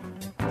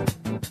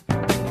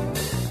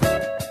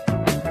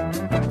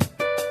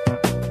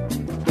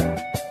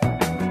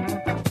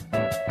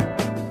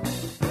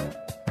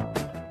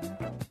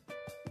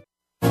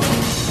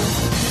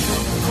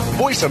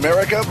 Voice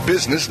America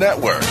Business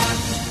Network,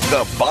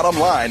 the bottom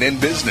line in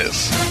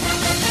business.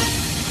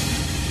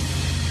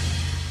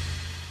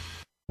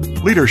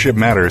 Leadership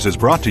Matters is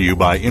brought to you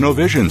by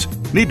Innovisions.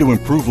 Need to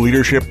improve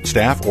leadership,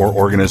 staff, or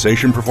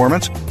organization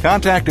performance?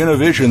 Contact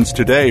Innovisions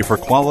today for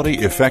quality,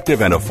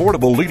 effective, and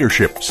affordable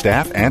leadership,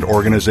 staff, and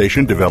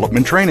organization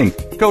development training,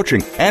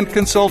 coaching, and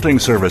consulting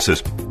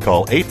services.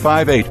 Call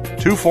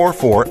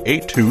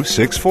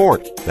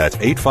 858-244-8264. That's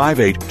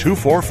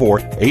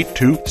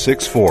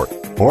 858-244-8264.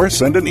 Or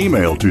send an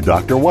email to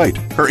Dr. White.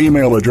 Her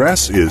email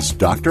address is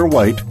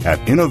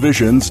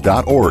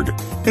drwhite@innovisions.org.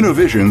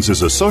 Innovisions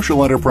is a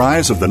social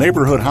enterprise of the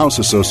Neighborhood House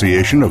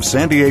Association of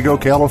San Diego,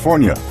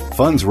 California.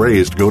 Funds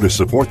raised go to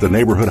support the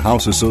Neighborhood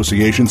House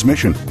Association's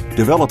mission,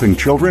 developing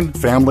children,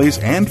 families,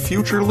 and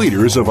future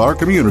leaders of our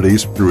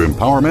communities through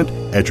empowerment,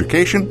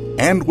 education,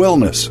 and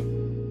wellness.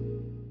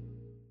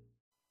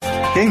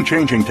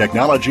 Game-changing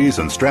technologies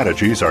and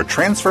strategies are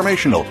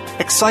transformational,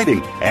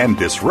 exciting, and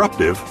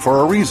disruptive for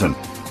a reason.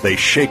 They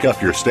shake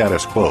up your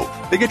status quo.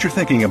 They get you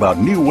thinking about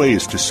new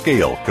ways to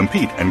scale,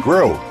 compete, and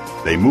grow.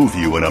 They move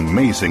you in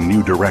amazing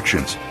new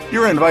directions.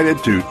 You're invited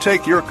to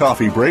take your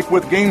coffee break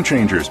with Game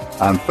Changers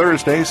on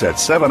Thursdays at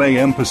 7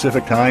 a.m.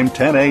 Pacific Time,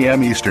 10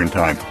 a.m. Eastern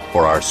Time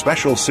for our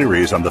special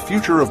series on the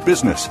future of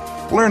business.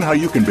 Learn how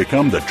you can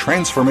become the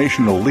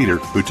transformational leader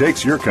who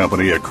takes your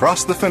company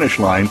across the finish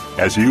line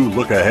as you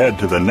look ahead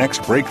to the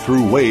next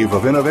breakthrough wave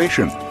of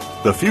innovation.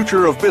 The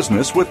Future of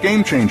Business with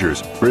Game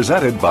Changers,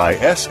 presented by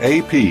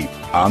SAP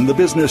on the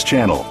Business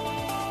Channel.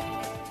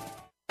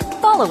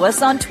 Follow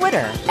us on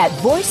Twitter at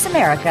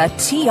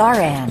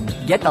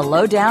VoiceAmericaTRN. Get the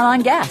lowdown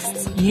on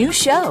guests, new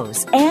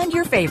shows, and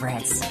your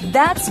favorites.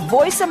 That's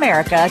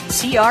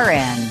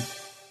VoiceAmericaTRN.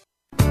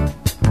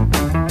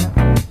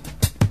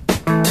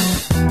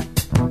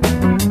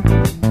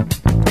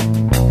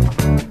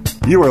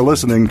 You are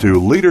listening to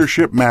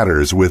Leadership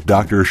Matters with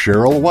Dr.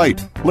 Cheryl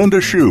White, Linda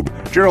Shube,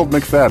 Gerald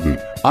McFadden,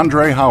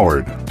 Andre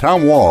Howard,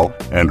 Tom Wall,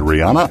 and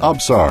Rihanna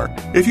Absar.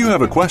 If you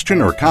have a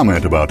question or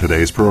comment about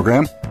today's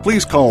program,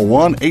 please call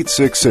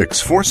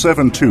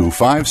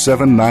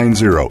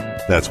 1-866-472-5790.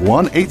 That's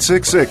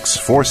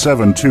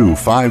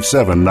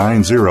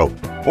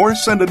 1-866-472-5790. Or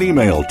send an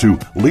email to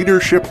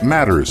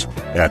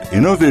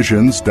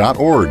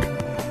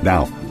leadershipmatters@innovisions.org.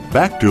 Now,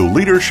 back to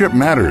Leadership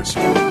Matters.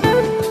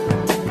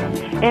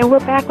 And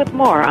we're back with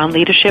more on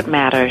Leadership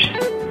Matters.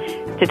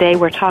 Today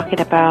we're talking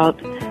about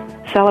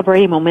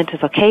celebrating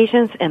momentous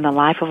occasions in the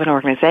life of an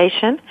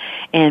organization.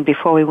 And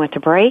before we went to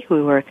break, we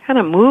were kind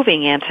of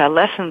moving into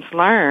lessons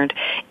learned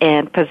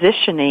and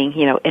positioning,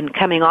 and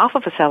coming off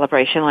of a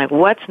celebration, like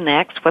what's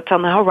next, what's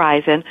on the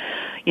horizon,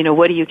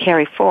 what do you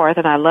carry forth?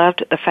 And I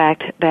loved the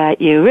fact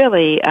that you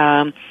really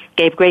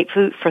gave great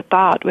food for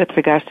thought with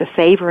regards to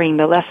savoring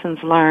the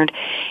lessons learned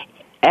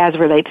as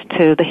relates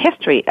to the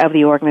history of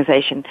the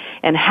organization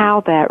and how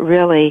that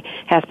really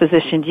has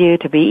positioned you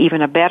to be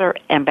even a better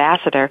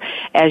ambassador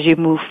as you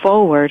move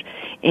forward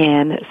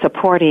in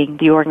supporting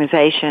the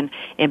organization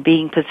and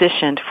being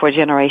positioned for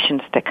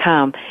generations to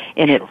come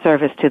in its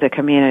service to the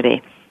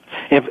community.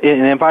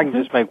 If I can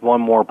just make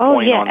one more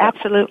point on that.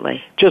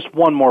 Absolutely. Just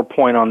one more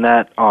point on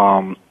that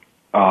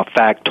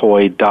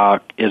factoid,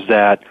 Doc, is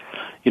that,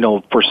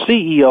 for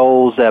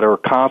CEOs that are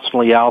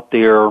constantly out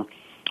there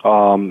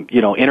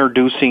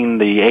introducing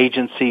the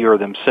agency or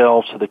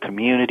themselves to the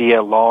community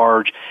at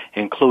large,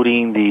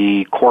 including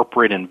the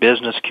corporate and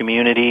business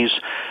communities.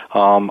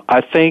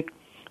 I think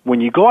when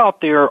you go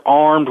out there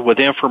armed with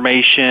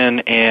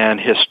information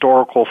and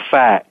historical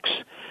facts,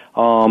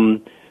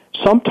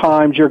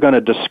 sometimes you're going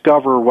to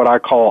discover what I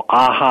call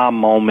aha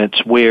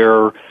moments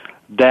where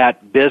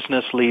that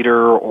business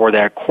leader or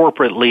that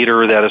corporate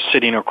leader that is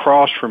sitting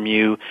across from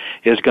you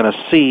is going to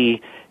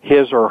see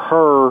his or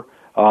her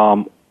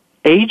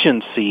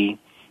agency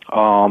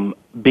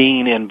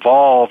being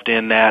involved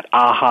in that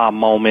aha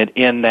moment,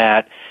 in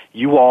that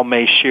you all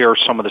may share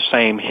some of the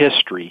same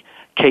history.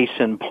 Case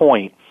in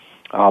point,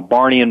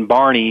 Barney and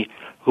Barney,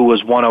 who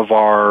was one of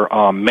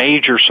our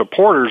major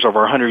supporters of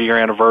our 100-year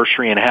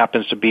anniversary and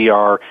happens to be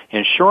our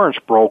insurance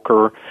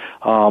broker,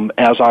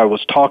 as I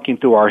was talking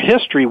through our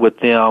history with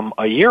them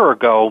a year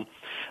ago,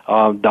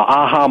 the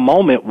aha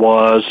moment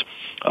was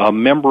a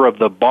member of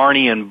the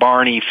Barney and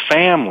Barney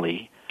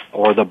family,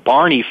 or the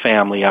Barney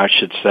family, I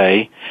should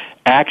say,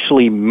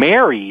 actually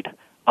married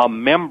a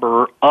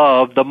member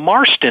of the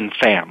Marston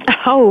family.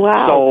 Oh,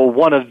 wow. So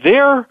one of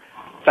their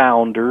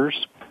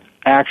founders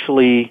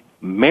actually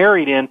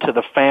married into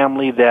the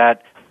family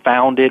that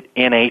founded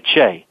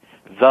NHA.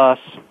 Thus,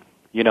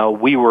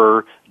 we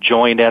were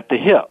joined at the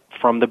hip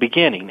from the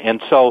beginning.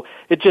 And so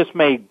it just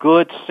made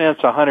good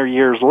sense 100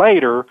 years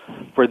later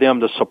for them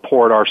to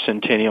support our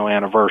centennial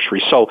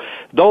anniversary. So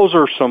those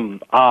are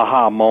some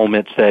aha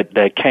moments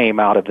that came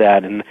out of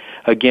that. And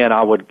again,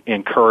 I would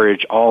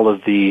encourage all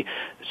of the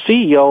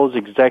CEOs,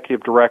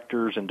 executive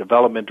directors, and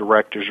development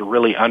directors to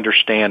really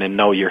understand and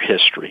know your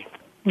history.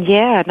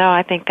 Yeah, no,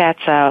 I think that's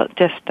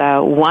just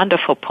a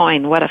wonderful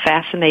point. What a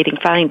fascinating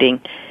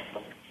finding.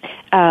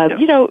 Yes.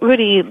 You know,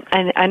 Rudy,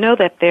 I know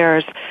that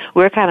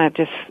we're kind of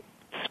just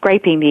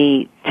scraping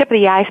the tip of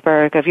the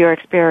iceberg of your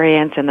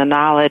experience and the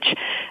knowledge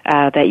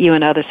that you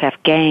and others have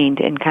gained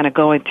in kind of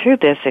going through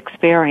this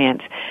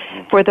experience.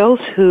 For those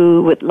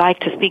who would like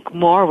to speak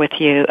more with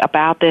you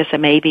about this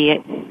and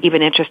maybe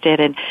even interested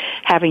in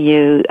having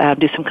you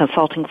do some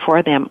consulting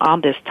for them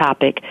on this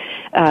topic,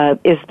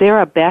 is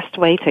there a best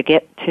way to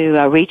get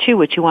to reach you?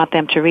 Would you want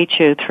them to reach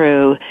you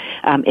through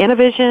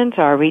Innovisions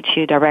or reach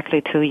you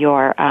directly to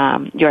your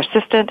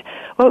assistant?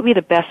 What would be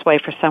the best way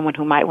for someone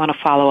who might want to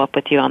follow up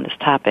with you on this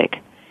topic?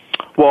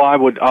 Well, I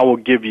will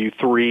give you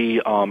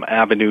three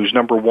avenues.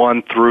 Number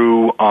one,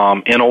 through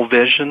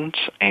Innovisions,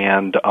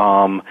 and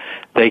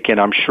they can,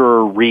 I'm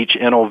sure, reach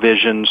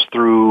Innovisions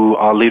through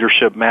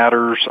Leadership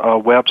Matters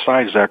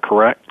website. Is that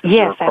correct?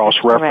 Yes, that's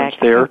cross-reference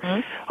there.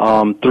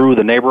 Mm-hmm. Through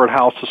the Neighborhood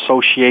House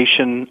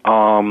Association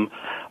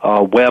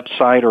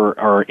website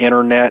or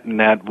internet, and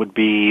that would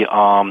be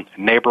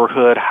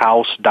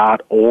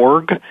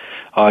neighborhoodhouse.org.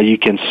 You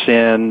can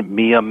send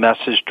me a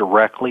message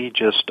directly,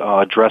 just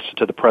address it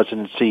to the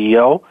President and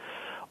CEO.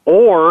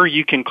 Or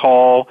you can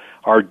call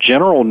our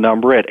general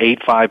number at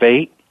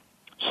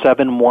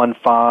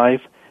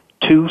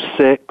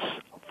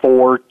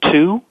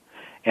 858-715-2642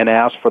 and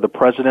ask for the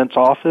President's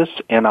office,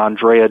 and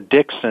Andrea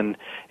Dixon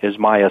is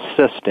my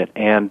assistant.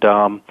 And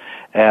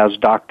as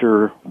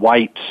Dr.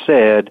 White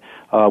said,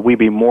 we'd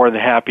be more than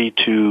happy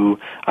to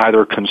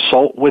either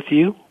consult with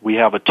you. We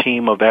have a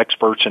team of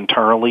experts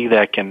internally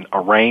that can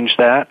arrange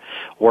that,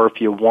 or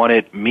if you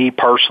wanted me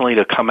personally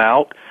to come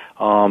out,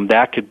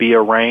 that could be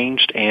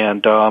arranged,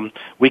 and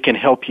we can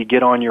help you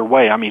get on your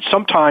way. I mean,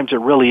 sometimes it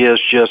really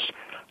is just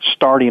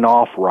starting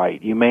off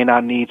right. You may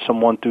not need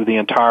someone through the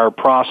entire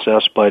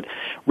process, but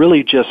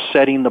really just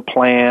setting the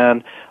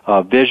plan,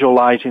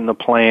 visualizing the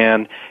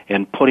plan,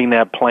 and putting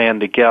that plan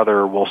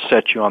together will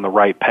set you on the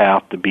right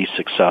path to be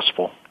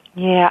successful.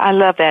 Yeah, I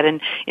love that. And,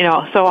 you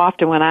know, so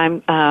often when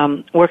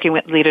I'm working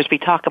with leaders, we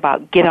talk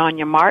about get on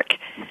your mark,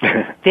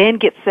 then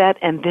get set,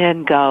 and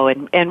then go.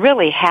 And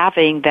really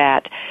having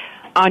that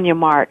on your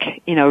mark,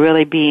 you know,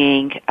 really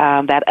being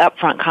that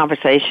upfront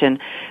conversation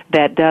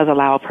that does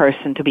allow a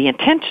person to be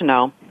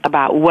intentional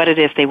about what it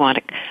is they want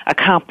to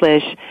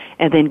accomplish,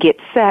 and then get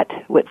set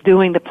with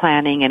doing the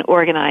planning and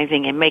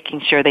organizing and making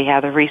sure they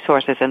have the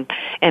resources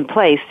in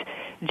place.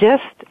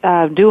 Just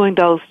doing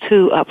those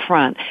two up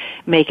front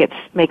makes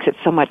it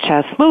so much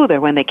smoother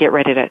when they get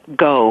ready to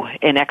go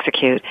and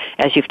execute,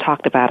 as you've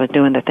talked about, and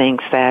doing the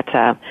things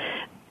that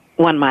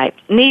one might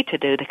need to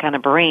do to kind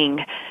of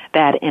bring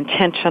that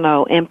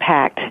intentional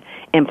impact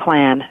and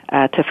plan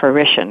to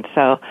fruition.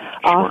 So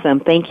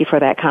awesome. Thank you for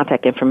that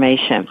contact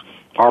information.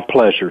 Our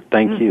pleasure.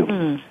 Thank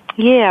you.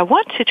 Yeah, I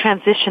want to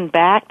transition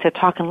back to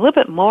talking a little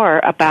bit more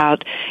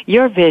about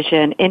your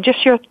vision and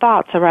just your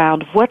thoughts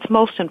around what's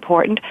most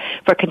important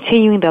for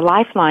continuing the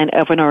lifeline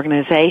of an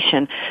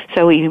organization.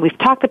 So we've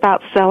talked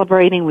about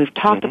celebrating, we've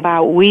talked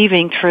about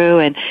weaving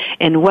through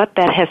and what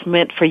that has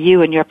meant for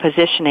you and your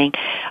positioning.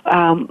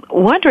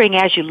 Wondering,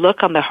 as you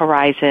look on the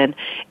horizon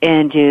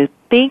and you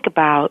think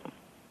about,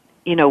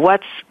 you know,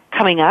 what's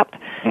coming up,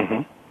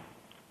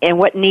 and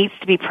what needs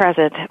to be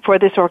present for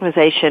this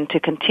organization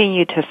to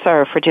continue to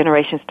serve for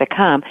generations to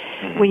come.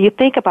 When you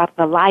think about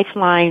the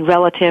lifeline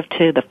relative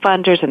to the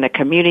funders and the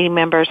community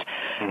members,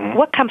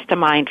 what comes to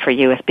mind for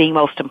you as being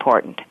most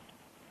important?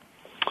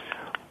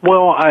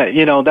 Well,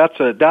 that's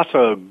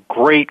a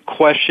great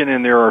question,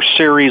 and there are a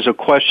series of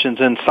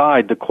questions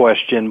inside the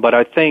question, but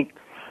I think,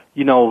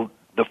 you know,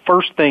 the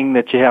first thing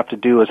that you have to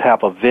do is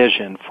have a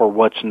vision for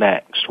what's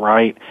next,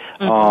 right?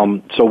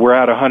 So we're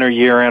at a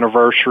 100-year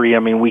anniversary. I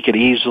mean, we could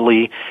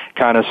easily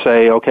kind of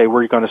say, okay,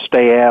 we're going to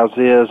stay as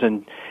is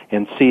and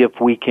see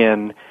if we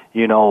can,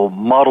 you know,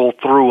 muddle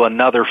through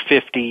another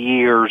 50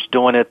 years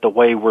doing it the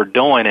way we're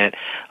doing it.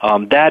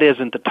 That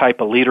isn't the type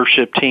of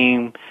leadership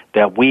team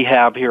that we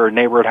have here at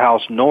Neighborhood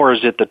House, nor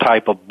is it the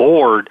type of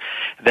board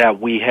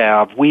that we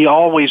have. We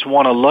always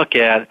want to look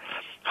at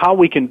how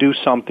we can do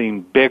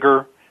something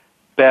bigger,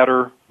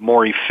 better,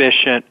 more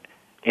efficient,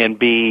 and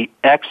be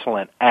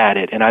excellent at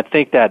it. And I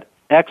think that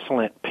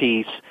excellent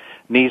piece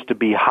needs to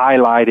be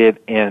highlighted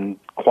and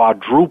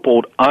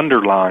quadrupled,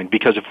 underlined,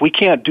 because if we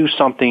can't do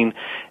something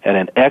at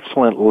an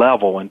excellent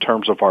level in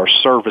terms of our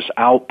service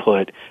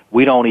output,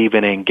 we don't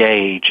even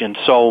engage. And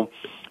so,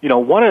 you know,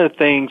 one of the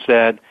things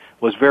that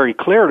was very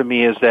clear to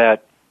me is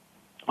that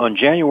on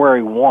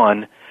January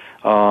 1,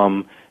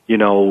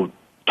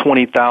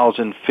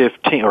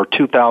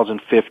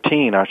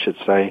 2015, I should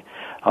say,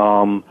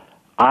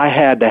 I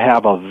had to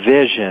have a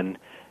vision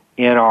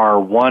in our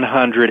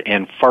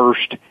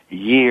 101st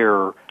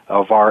year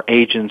of our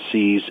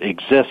agency's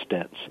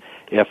existence.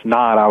 If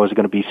not, I was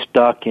going to be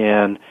stuck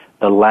in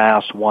the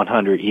last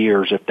 100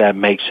 years, if that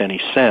makes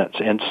any sense.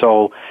 And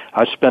so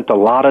I spent a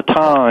lot of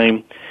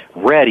time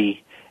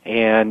ready,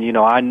 and,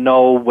 I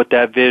know what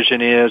that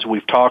vision is.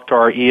 We've talked to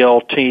our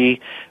ELT.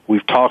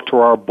 We've talked to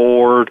our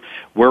board.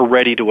 We're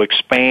ready to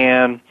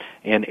expand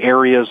in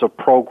areas of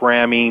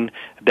programming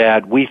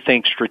that we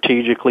think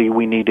strategically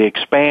we need to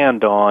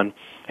expand on,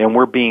 and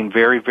we're being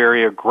very,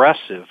 very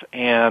aggressive.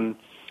 And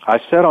I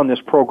said on this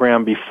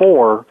program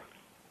before,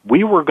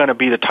 we were going to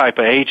be the type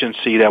of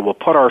agency that will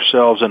put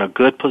ourselves in a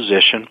good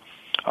position.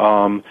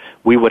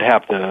 We would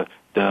have the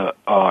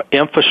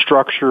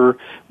infrastructure.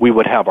 We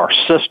would have our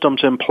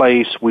systems in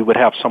place. We would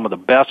have some of the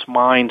best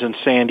minds in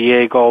San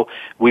Diego.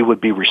 We would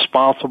be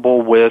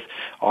responsible with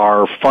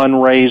our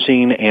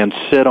fundraising and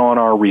sit on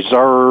our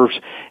reserves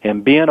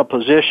and be in a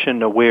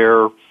position to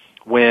where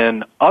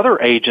when other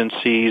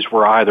agencies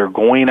were either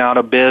going out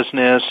of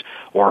business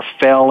or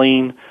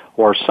failing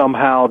or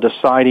somehow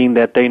deciding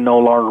that they no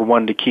longer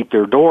wanted to keep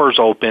their doors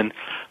open,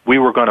 we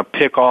were going to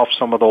pick off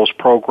some of those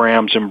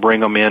programs and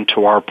bring them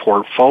into our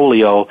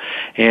portfolio.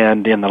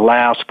 And in the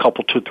last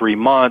couple, 2-3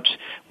 months,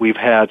 we've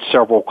had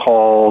several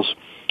calls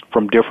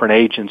from different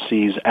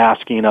agencies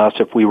asking us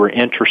if we were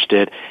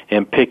interested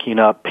in picking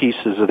up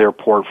pieces of their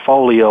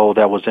portfolio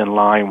that was in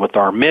line with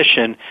our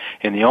mission.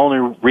 And the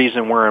only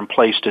reason we're in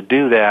place to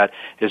do that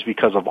is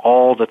because of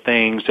all the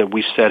things that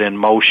we set in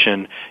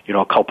motion,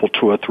 a couple,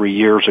 2 or 3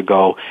 years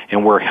ago,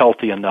 and we're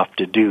healthy enough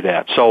to do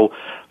that. So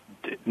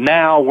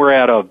now we're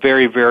at a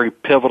very, very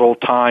pivotal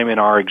time in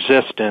our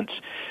existence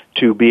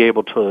to be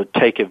able to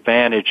take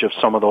advantage of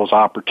some of those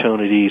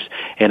opportunities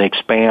and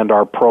expand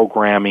our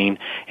programming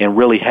and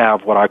really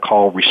have what I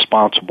call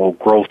responsible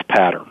growth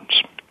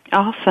patterns.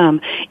 Awesome.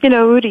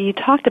 Rudy, you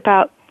talked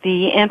about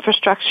the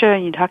infrastructure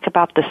and you talked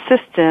about the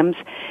systems,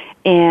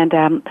 and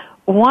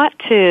want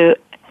to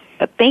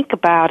think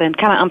about and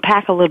kind of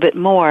unpack a little bit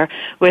more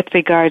with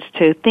regards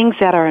to things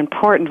that are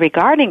important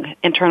regarding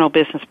internal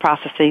business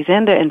processes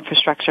and the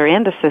infrastructure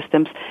and the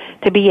systems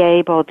to be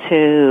able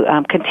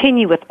to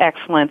continue with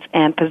excellence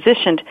and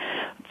positioned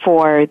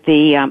for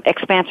the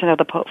expansion of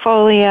the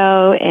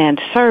portfolio and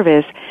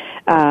service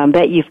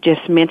that you've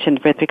just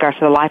mentioned with regards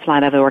to the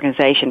lifeline of the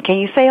organization. Can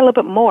you say a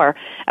little bit more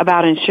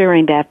about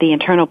ensuring that the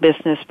internal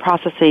business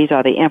processes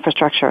or the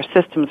infrastructure or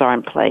systems are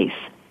in place?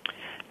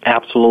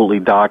 Absolutely,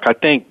 Doc. I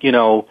think,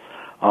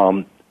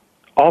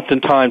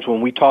 oftentimes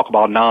when we talk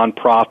about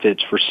nonprofits,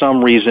 for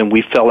some reason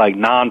we feel like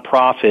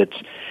nonprofits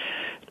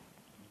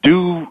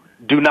do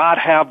not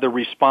have the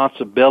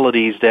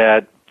responsibilities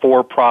that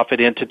for-profit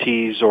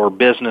entities or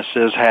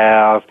businesses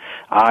have,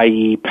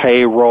 i.e.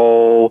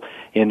 payroll,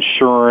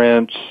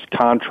 insurance,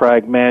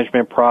 contract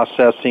management,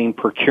 processing,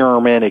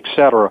 procurement,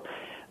 etc.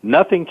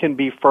 Nothing can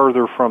be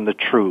further from the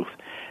truth.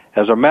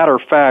 As a matter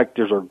of fact,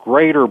 there's a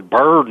greater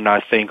burden,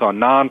 I think, on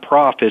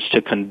nonprofits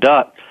to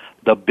conduct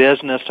the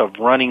business of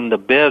running the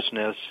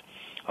business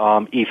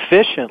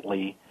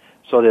efficiently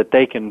so that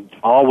they can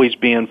always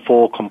be in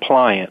full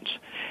compliance.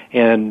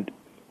 And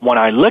when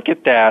I look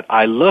at that,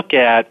 I look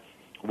at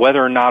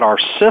whether or not our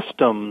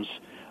systems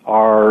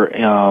are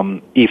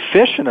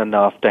efficient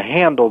enough to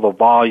handle the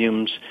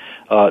volume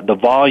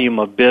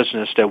of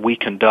business that we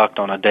conduct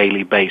on a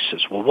daily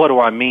basis. Well, what do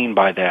I mean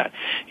by that?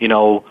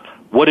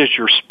 What is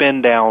your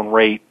spend down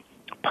rate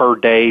per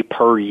day,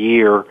 per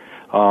year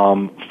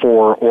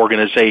for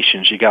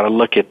organizations? You got to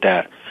look at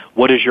that.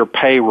 What is your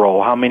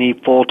payroll? How many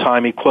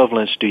full-time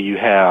equivalents do you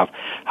have?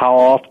 How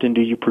often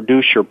do you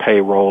produce your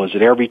payroll? Is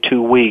it every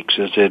 2 weeks?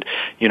 Is it,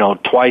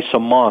 twice a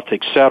month,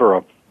 et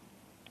cetera?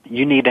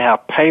 You need to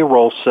have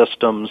payroll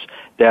systems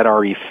that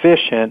are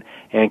efficient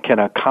and can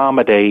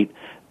accommodate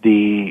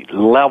the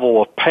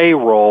level of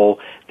payroll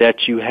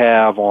that you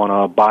have on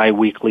a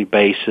biweekly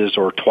basis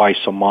or twice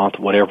a month,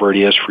 whatever it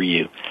is for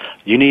you.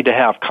 You need to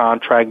have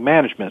contract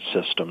management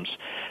systems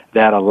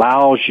that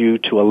allows you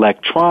to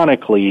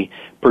electronically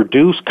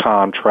produce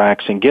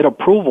contracts and get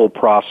approval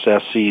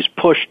processes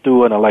pushed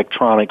through an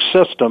electronic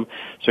system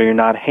so you're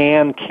not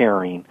hand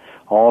carrying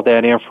all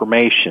that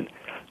information.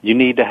 You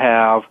need to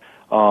have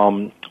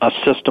a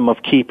system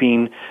of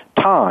keeping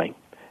time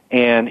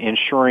and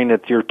ensuring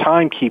that your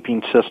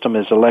timekeeping system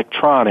is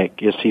electronic,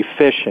 it's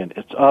efficient,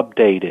 it's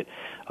updated,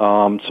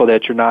 so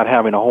that you're not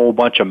having a whole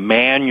bunch of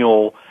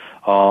manual,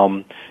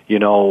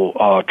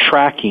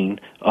 tracking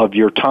of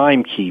your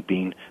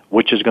timekeeping,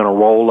 which is going to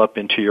roll up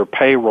into your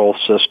payroll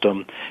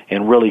system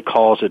and really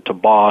cause it to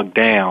bog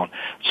down.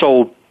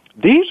 So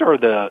these are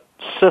the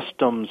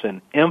systems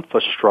and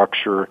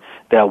infrastructure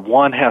that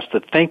one has to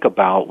think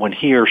about when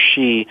he or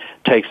she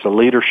takes a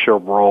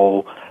leadership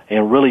role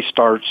and really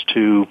starts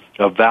to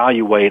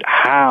evaluate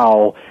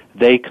how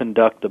they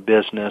conduct the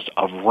business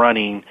of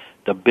running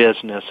the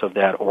business of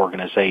that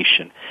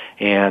organization.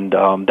 And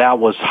that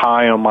was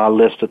high on my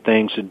list of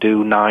things to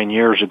do 9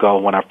 years ago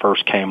when I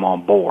first came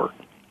on board.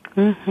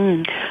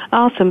 Mm-hmm.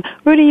 Awesome.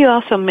 Rudy, you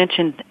also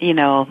mentioned,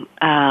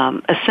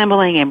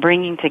 assembling and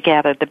bringing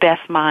together the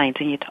best minds,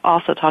 and you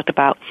also talked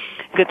about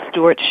good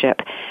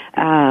stewardship.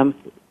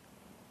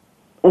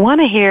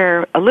 want to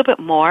hear a little bit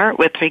more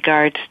with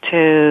regards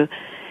to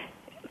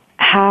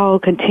how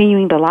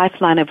continuing the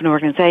lifeline of an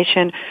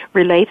organization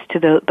relates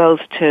to those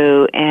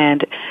two,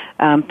 and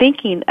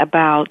thinking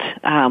about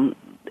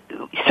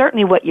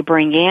certainly what you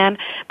bring in,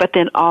 but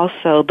then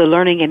also the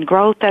learning and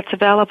growth that's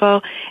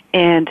available,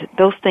 and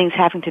those things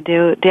having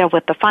to deal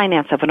with the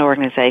finance of an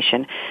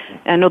organization.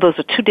 I know those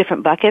are two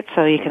different buckets,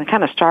 so you can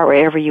kind of start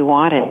wherever you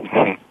want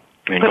and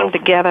put them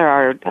together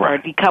or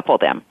decouple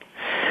them.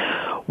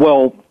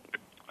 Well,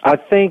 I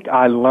think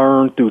I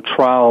learned through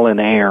trial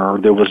and error.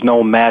 There was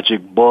no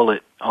magic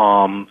bullet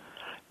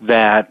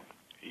that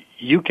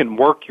you can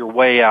work your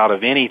way out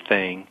of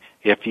anything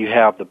if you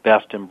have the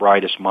best and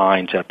brightest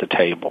minds at the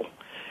table.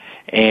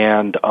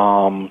 And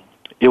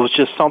it was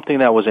just something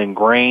that was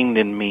ingrained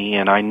in me,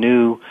 and I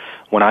knew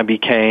when I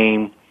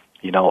became,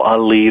 a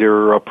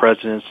leader, a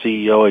president,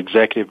 CEO,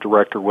 executive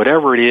director,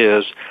 whatever it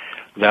is,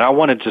 that I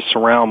wanted to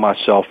surround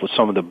myself with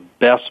some of the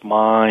best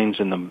minds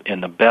and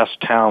the best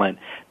talent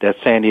that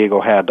San Diego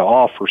had to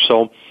offer.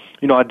 So,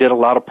 I did a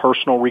lot of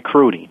personal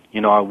recruiting.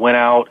 I went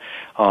out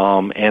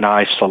and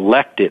I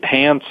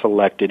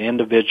hand-selected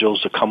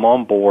individuals to come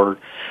on board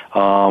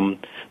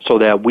so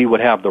that we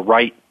would have the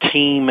right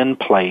team in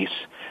place,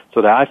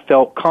 so that I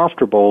felt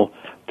comfortable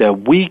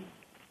that we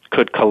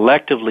could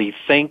collectively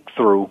think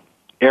through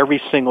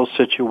every single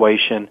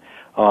situation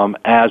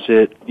as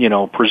it,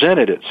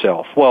 presented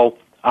itself. Well,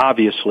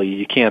 obviously,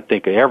 you can't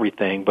think of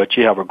everything, but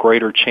you have a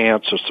greater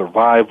chance of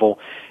survival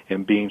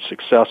and being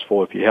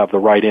successful if you have the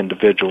right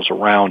individuals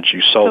around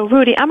you. So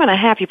Rudy, I'm going to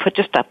have you put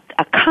just a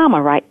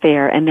comma right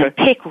there and then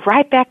pick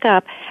right back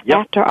up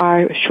after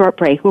our short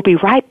break. We'll be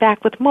right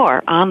back with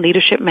more on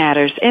Leadership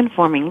Matters,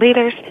 informing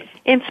leaders,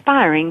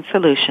 inspiring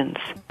solutions.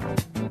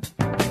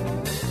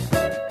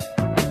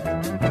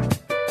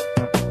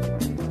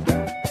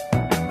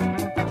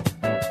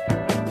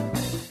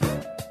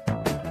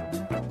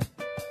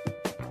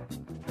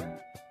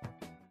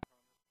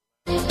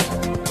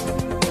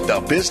 The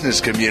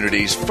business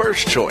community's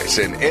first choice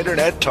in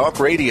Internet Talk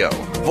Radio.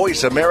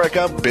 Voice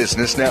America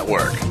Business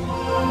Network.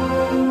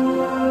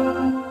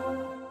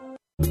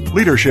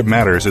 Leadership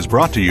Matters is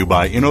brought to you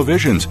by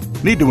Innovisions.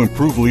 Need to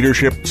improve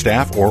leadership,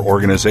 staff, or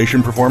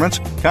organization performance?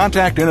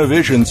 Contact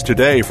Innovisions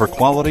today for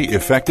quality,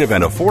 effective,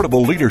 and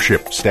affordable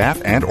leadership,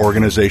 staff, and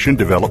organization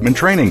development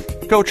training,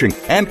 coaching,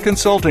 and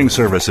consulting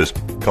services.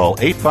 Call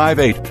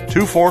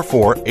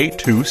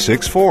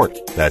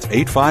 858-244-8264. That's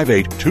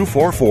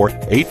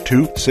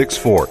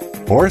 858-244-8264.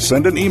 Or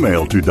send an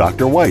email to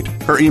Dr. White.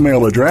 Her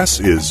email address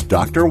is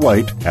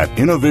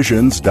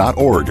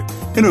drwhite@innovisions.org.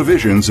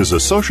 Innovisions is a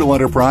social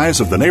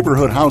enterprise of the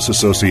Neighborhood House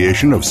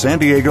Association of San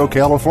Diego,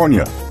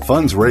 California.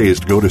 Funds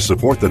raised go to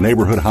support the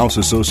Neighborhood House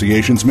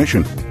Association's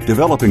mission,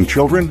 developing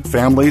children,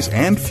 families,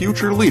 and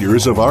future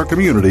leaders of our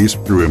communities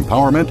through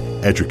empowerment,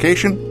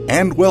 education,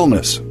 and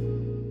wellness.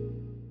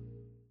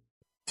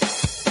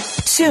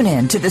 Tune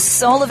in to The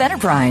Soul of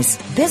Enterprise,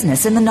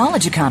 Business in the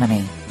Knowledge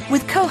Economy,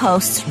 with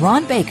co-hosts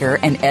Ron Baker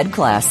and Ed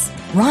Kless.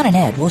 Ron and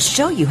Ed will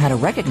show you how to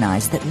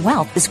recognize that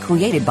wealth is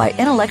created by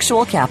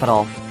intellectual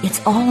capital.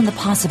 It's all in the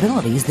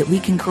possibilities that we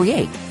can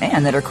create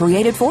and that are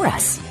created for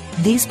us.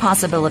 These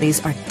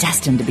possibilities are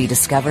destined to be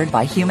discovered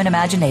by human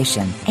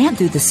imagination and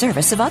through the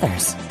service of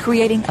others,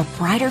 creating a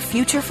brighter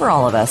future for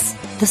all of us.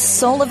 The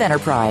Soul of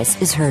Enterprise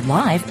is heard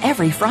live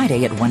every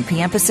Friday at 1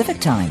 p.m.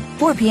 Pacific Time,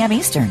 4 p.m.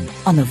 Eastern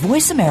on the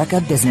Voice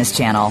America Business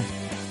Channel.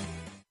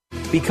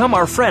 Become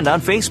our friend on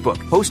Facebook.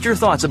 Post your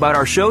thoughts about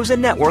our shows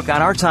and network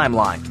on our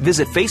timeline.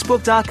 Visit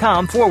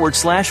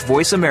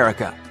Facebook.com/Voice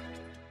America.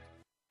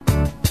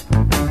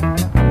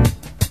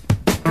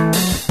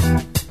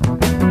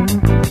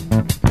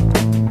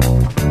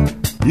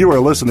 You are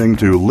listening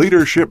to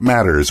Leadership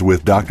Matters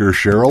with Dr.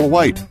 Cheryl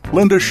White,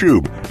 Linda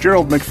Shube,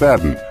 Gerald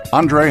McFadden,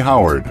 Andre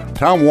Howard,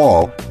 Tom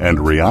Wall, and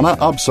Rihanna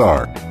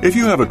Absar. If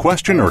you have a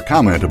question or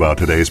comment about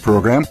today's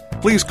program,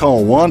 please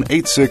call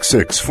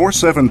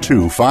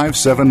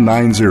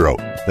 1-866-472-5790.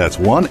 That's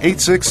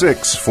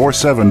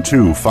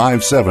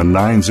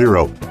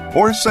 1-866-472-5790.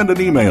 Or send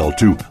an email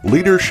to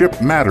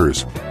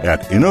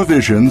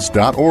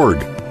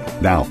leadershipmatters@innovisions.org.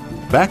 Now,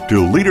 back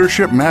to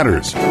Leadership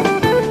Matters.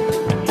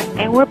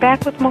 And we're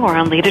back with more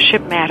on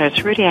Leadership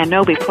Matters. Rudy, I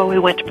know before we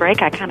went to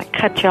break, I kind of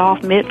cut you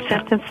off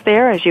mid-sentence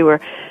there as you were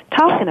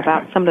talking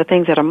about some of the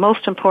things that are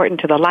most important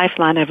to the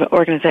lifeline of an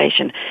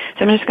organization.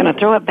 So I'm just going to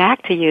throw it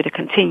back to you to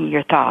continue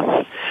your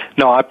thoughts.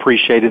 No, I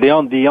appreciate it. The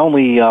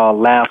only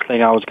last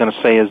thing I was going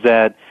to say is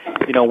that,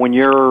 when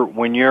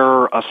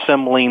you're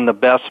assembling the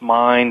best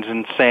minds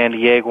in San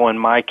Diego, in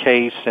my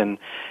case, and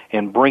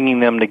bringing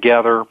them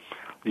together,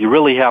 you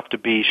really have to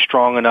be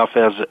strong enough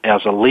as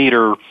a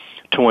leader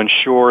to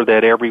ensure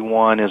that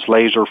everyone is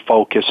laser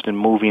focused and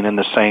moving in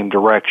the same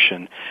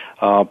direction.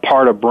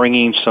 Part of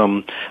bringing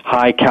some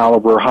high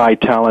caliber, high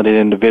talented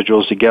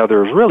individuals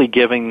together is really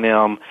giving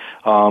them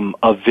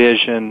a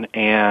vision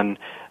and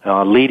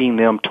leading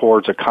them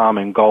towards a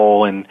common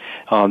goal. And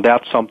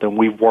that's something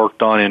we've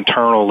worked on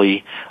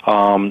internally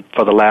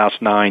for the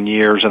last 9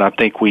 years, and I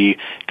think we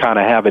kind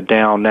of have it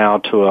down now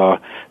to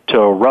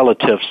a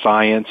relative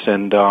science.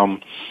 And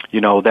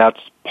that's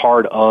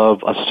part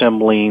of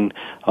assembling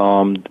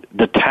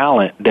the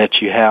talent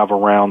that you have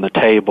around the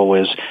table,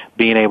 is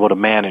being able to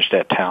manage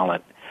that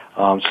talent.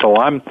 So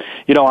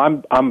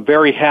I'm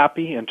very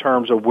happy in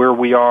terms of where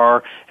we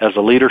are as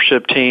a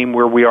leadership team,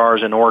 where we are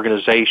as an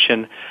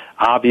organization.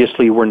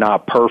 Obviously, we're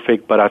not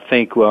perfect, but I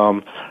think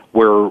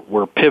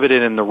we're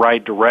pivoted in the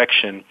right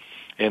direction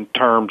in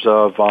terms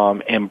of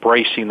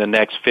embracing the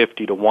next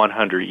 50 to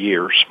 100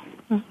 years.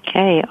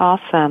 Okay,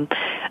 awesome.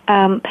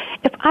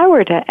 If I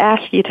were to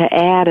ask you to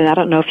add, and I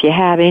don't know if you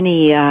have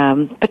any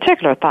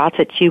particular thoughts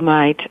that you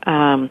might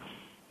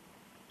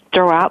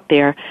throw out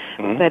there,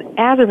 but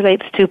as it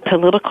relates to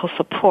political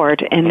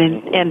support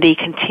and the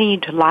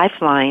continued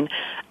lifeline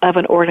of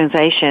an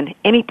organization,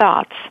 any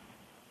thoughts?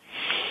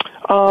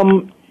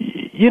 From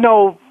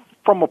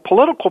a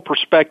political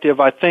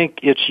perspective, I think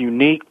it's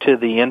unique to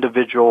the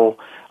individual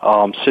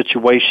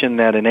situation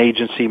that an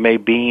agency may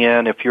be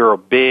in. If you're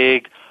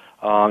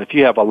if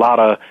you have a lot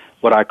of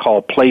what I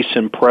call place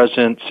and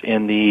presence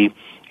in the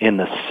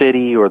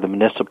city or the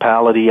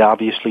municipality,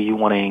 obviously you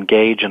want to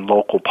engage in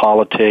local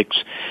politics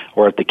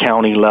or at the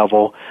county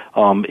level.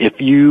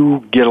 If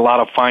you get a lot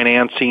of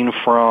financing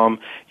from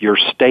your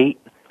state,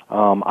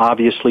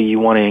 obviously you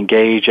want to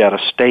engage at a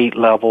state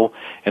level.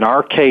 In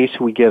our case,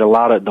 we get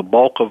the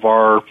bulk of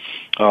our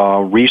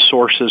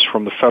resources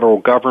from the federal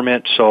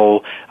government,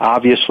 so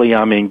obviously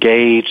I'm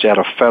engaged at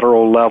a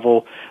federal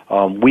level.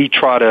 We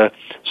try to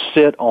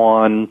sit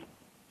on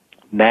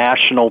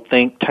national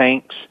think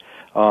tanks.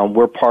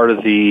 We're part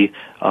of the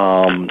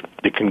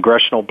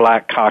Congressional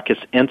Black Caucus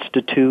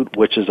Institute,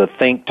 which is a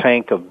think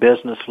tank of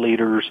business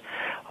leaders,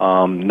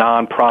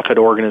 nonprofit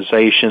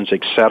organizations,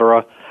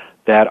 etc.,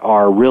 that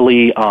are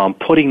really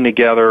putting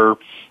together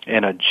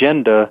an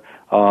agenda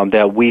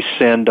that we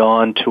send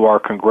on to our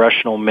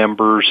congressional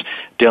members,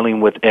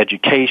 dealing with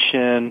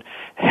education,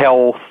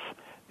 health,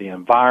 the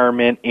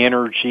environment,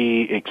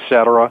 energy,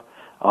 etc.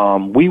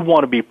 We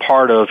want to be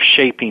part of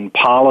shaping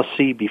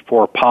policy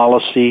before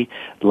policy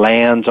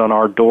lands on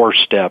our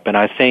doorstep. And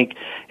I think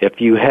if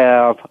you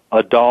have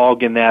a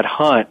dog in that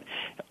hunt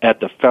at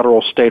the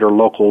federal, state, or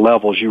local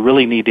levels, you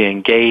really need to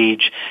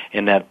engage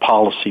in that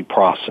policy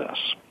process.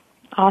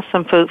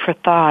 Awesome food for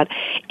thought.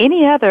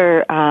 Any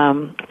other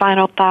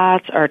final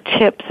thoughts or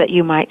tips that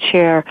you might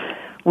share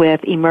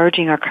with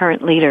emerging or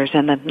current leaders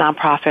in the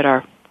nonprofit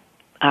or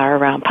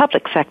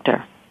public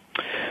sector?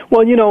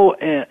 Well,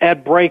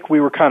 at break we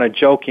were kind of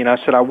joking.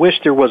 I said, I wish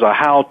there was a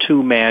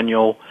how-to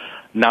manual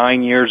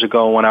 9 years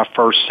ago when I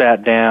first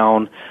sat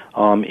down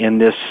in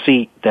this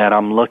seat that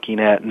I'm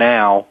looking at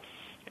now.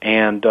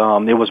 And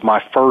it was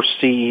my first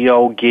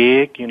CEO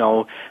gig.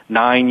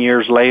 9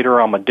 years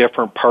later, I'm a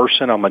different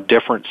person. I'm a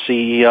different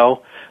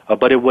CEO.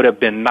 But it would have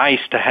been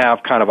nice to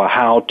have kind of a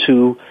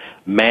how-to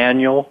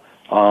manual.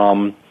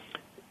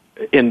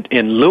 In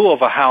lieu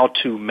of a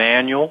how-to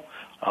manual,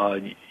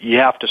 you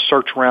have to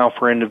search around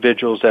for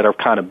individuals that have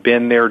kind of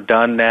been there,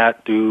 done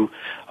that through,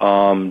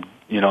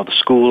 the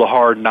school of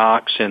hard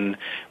knocks and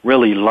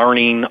really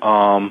learning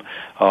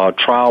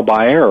trial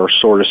by error,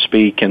 so to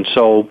speak. And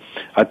so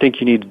I think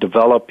you need to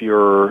develop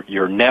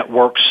your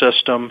network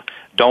system.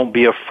 Don't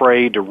be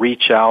afraid to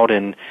reach out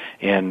and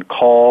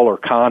call or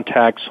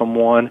contact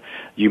someone.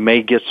 You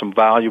may get some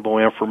valuable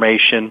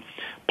information.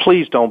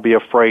 Please don't be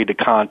afraid to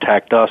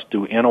contact us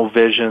through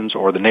InnoVisions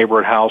or the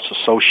Neighborhood House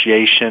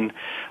Association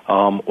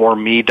or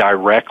me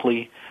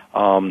directly.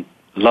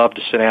 Love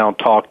to sit down and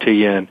talk to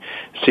you and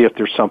see if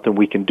there's something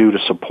we can do to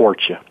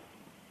support you.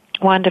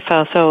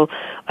 Wonderful. So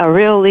a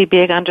really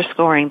big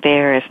underscoring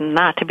there is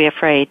not to be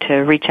afraid to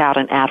reach out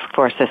and ask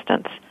for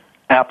assistance.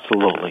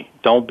 Absolutely.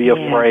 Don't be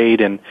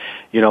afraid. And,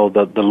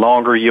 the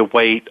longer you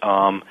wait,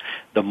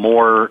 the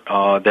more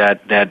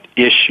that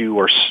issue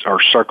or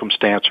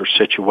circumstance or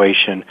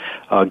situation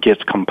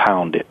gets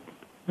compounded.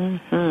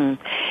 Mm-hmm.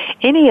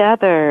 Any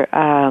other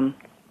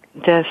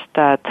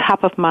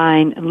top of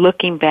mind,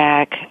 looking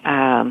back,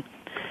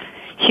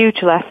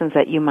 huge lessons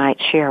that you might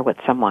share with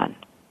someone?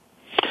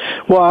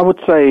 Well, I would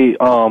say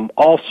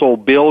also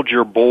build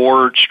your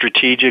board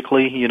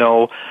strategically.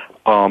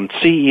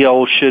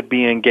 CEOs should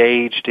be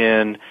engaged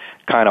in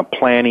kind of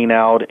planning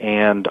out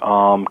and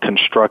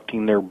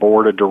constructing their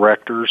board of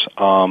directors.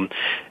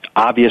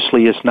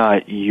 Obviously, it's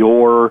not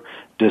your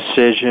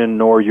decision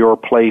nor your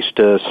place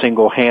to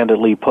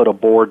single-handedly put a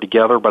board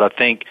together, but I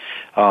think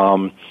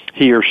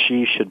he or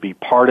she should be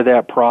part of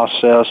that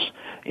process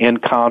in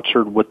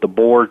concert with the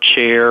board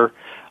chair.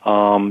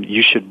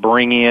 You should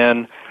bring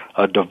in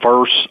a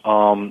diverse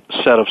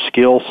set of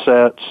skill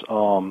sets,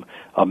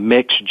 a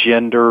mixed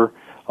gender,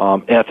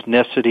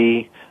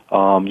 ethnicity,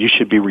 You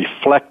should be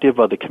reflective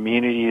of the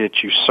community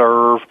that you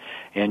serve,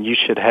 and you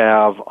should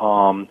have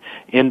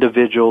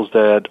individuals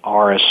that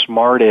are as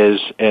smart as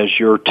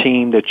your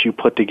team that you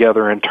put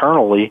together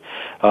internally,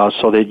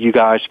 so that you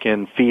guys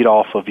can feed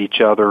off of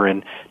each other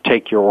and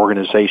take your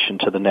organization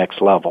to the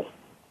next level.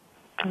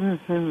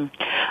 Mm-hmm.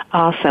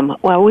 Awesome.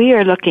 Well, we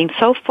are looking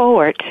so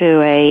forward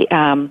to a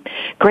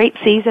great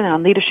season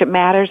on Leadership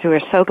Matters. We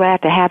are so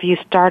glad to have you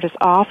start us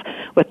off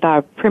with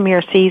our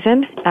premiere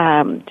season,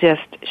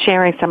 just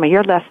sharing some of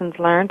your lessons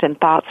learned and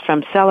thoughts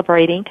from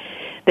celebrating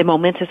the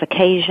momentous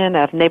occasion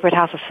of Neighborhood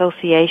House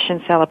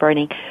Association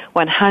celebrating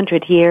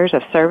 100 years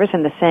of service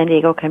in the San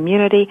Diego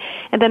community,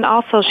 and then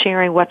also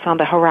sharing what's on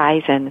the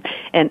horizon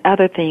and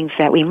other things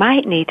that we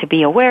might need to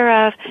be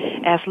aware of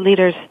as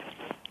leaders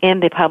in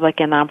the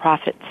public and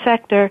nonprofit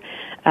sector,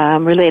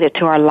 related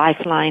to our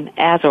lifeline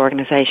as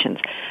organizations.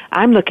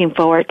 I'm looking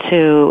forward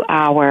to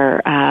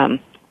our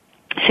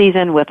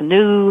season with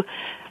new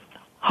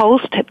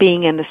host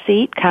being in the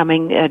seat,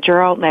 coming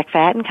Gerald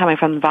McFadden, coming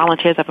from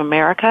Volunteers of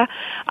America,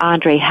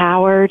 Andre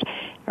Howard,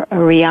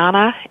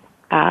 Rihanna,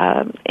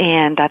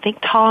 and I think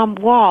Tom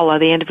Wall are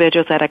the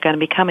individuals that are going to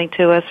be coming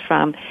to us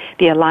from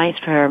the Alliance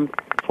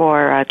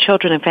for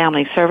Children and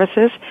Family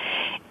Services.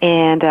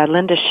 And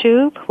Linda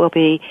Shube will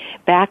be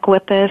back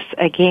with us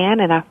again,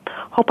 and I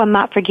hope I'm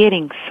not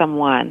forgetting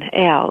someone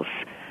else.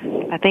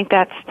 I think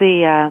that's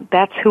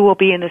who will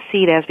be in the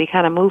seat as we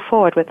kind of move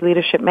forward with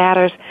Leadership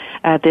Matters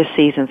this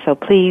season. So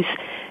please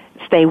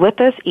stay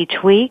with us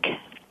each week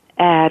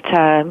at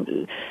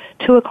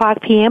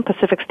 2:00 p.m.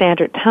 Pacific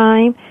Standard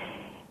Time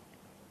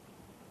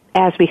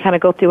as we kind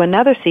of go through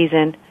another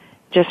season,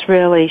 just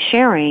really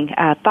sharing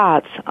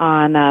thoughts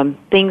on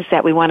things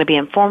that we want to be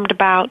informed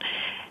about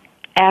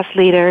as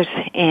leaders,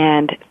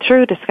 and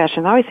through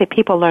discussion. I always say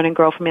people learn and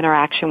grow from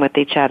interaction with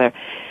each other.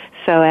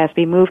 So as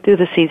we move through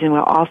the season,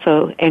 we'll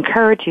also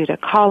encourage you to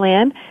call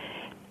in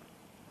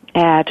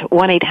at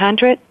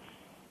 1-800.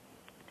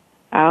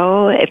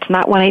 Oh, it's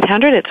not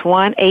 1-800. It's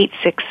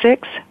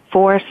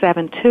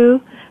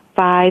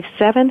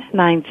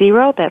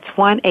 1-866-472-5790. That's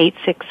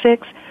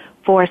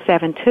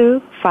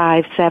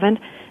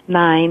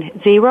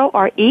 1-866-472-5790.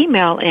 Or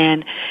email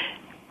in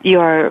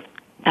your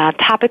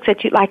topics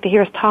that you'd like to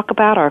hear us talk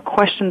about, or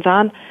questions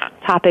on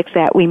topics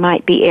that we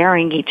might be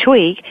airing each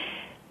week,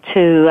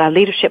 to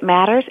Leadership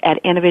Matters at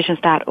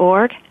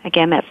Innovisions.org.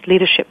 Again, that's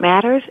Leadership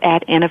Matters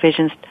at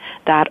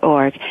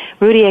Innovisions.org.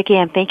 Rudy,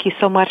 again, thank you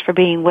so much for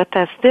being with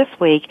us this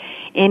week.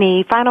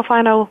 Any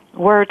final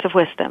words of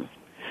wisdom?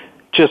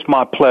 Just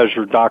my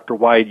pleasure, Dr.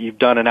 White. You've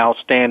done an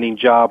outstanding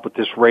job with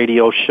this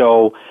radio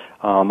show.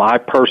 I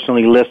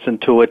personally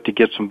listened to it to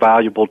get some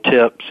valuable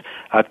tips.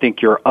 I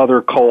think your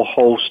other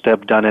co-hosts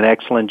have done an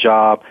excellent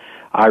job.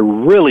 I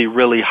really,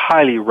 really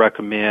highly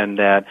recommend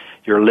that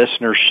your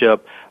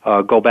listenership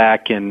go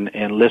back and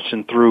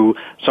listen through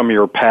some of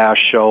your past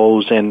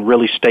shows and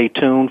really stay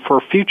tuned for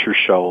future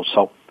shows.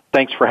 So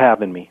thanks for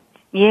having me.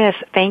 Yes,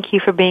 thank you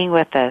for being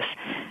with us.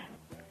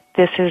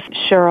 This is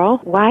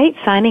Cheryl White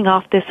signing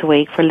off this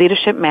week for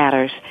Leadership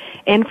Matters,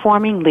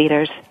 informing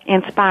leaders,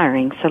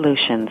 inspiring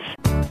solutions.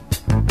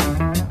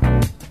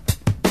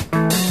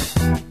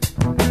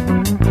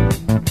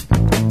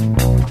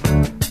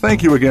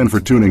 Thank you again for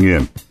tuning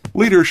in.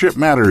 Leadership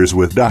Matters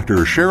with Dr.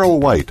 Cheryl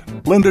White,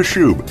 Linda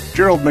Shube,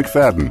 Gerald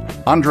McFadden,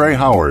 Andre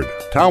Howard,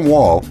 Tom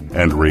Wall,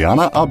 and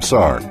Rihanna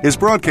Absar is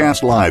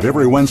broadcast live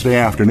every Wednesday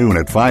afternoon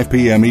at 5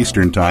 p.m.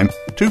 Eastern Time,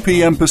 2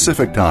 p.m.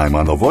 Pacific Time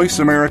on the Voice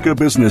America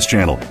Business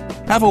Channel.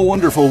 Have a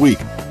wonderful week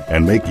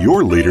and make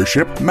your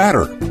leadership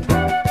matter.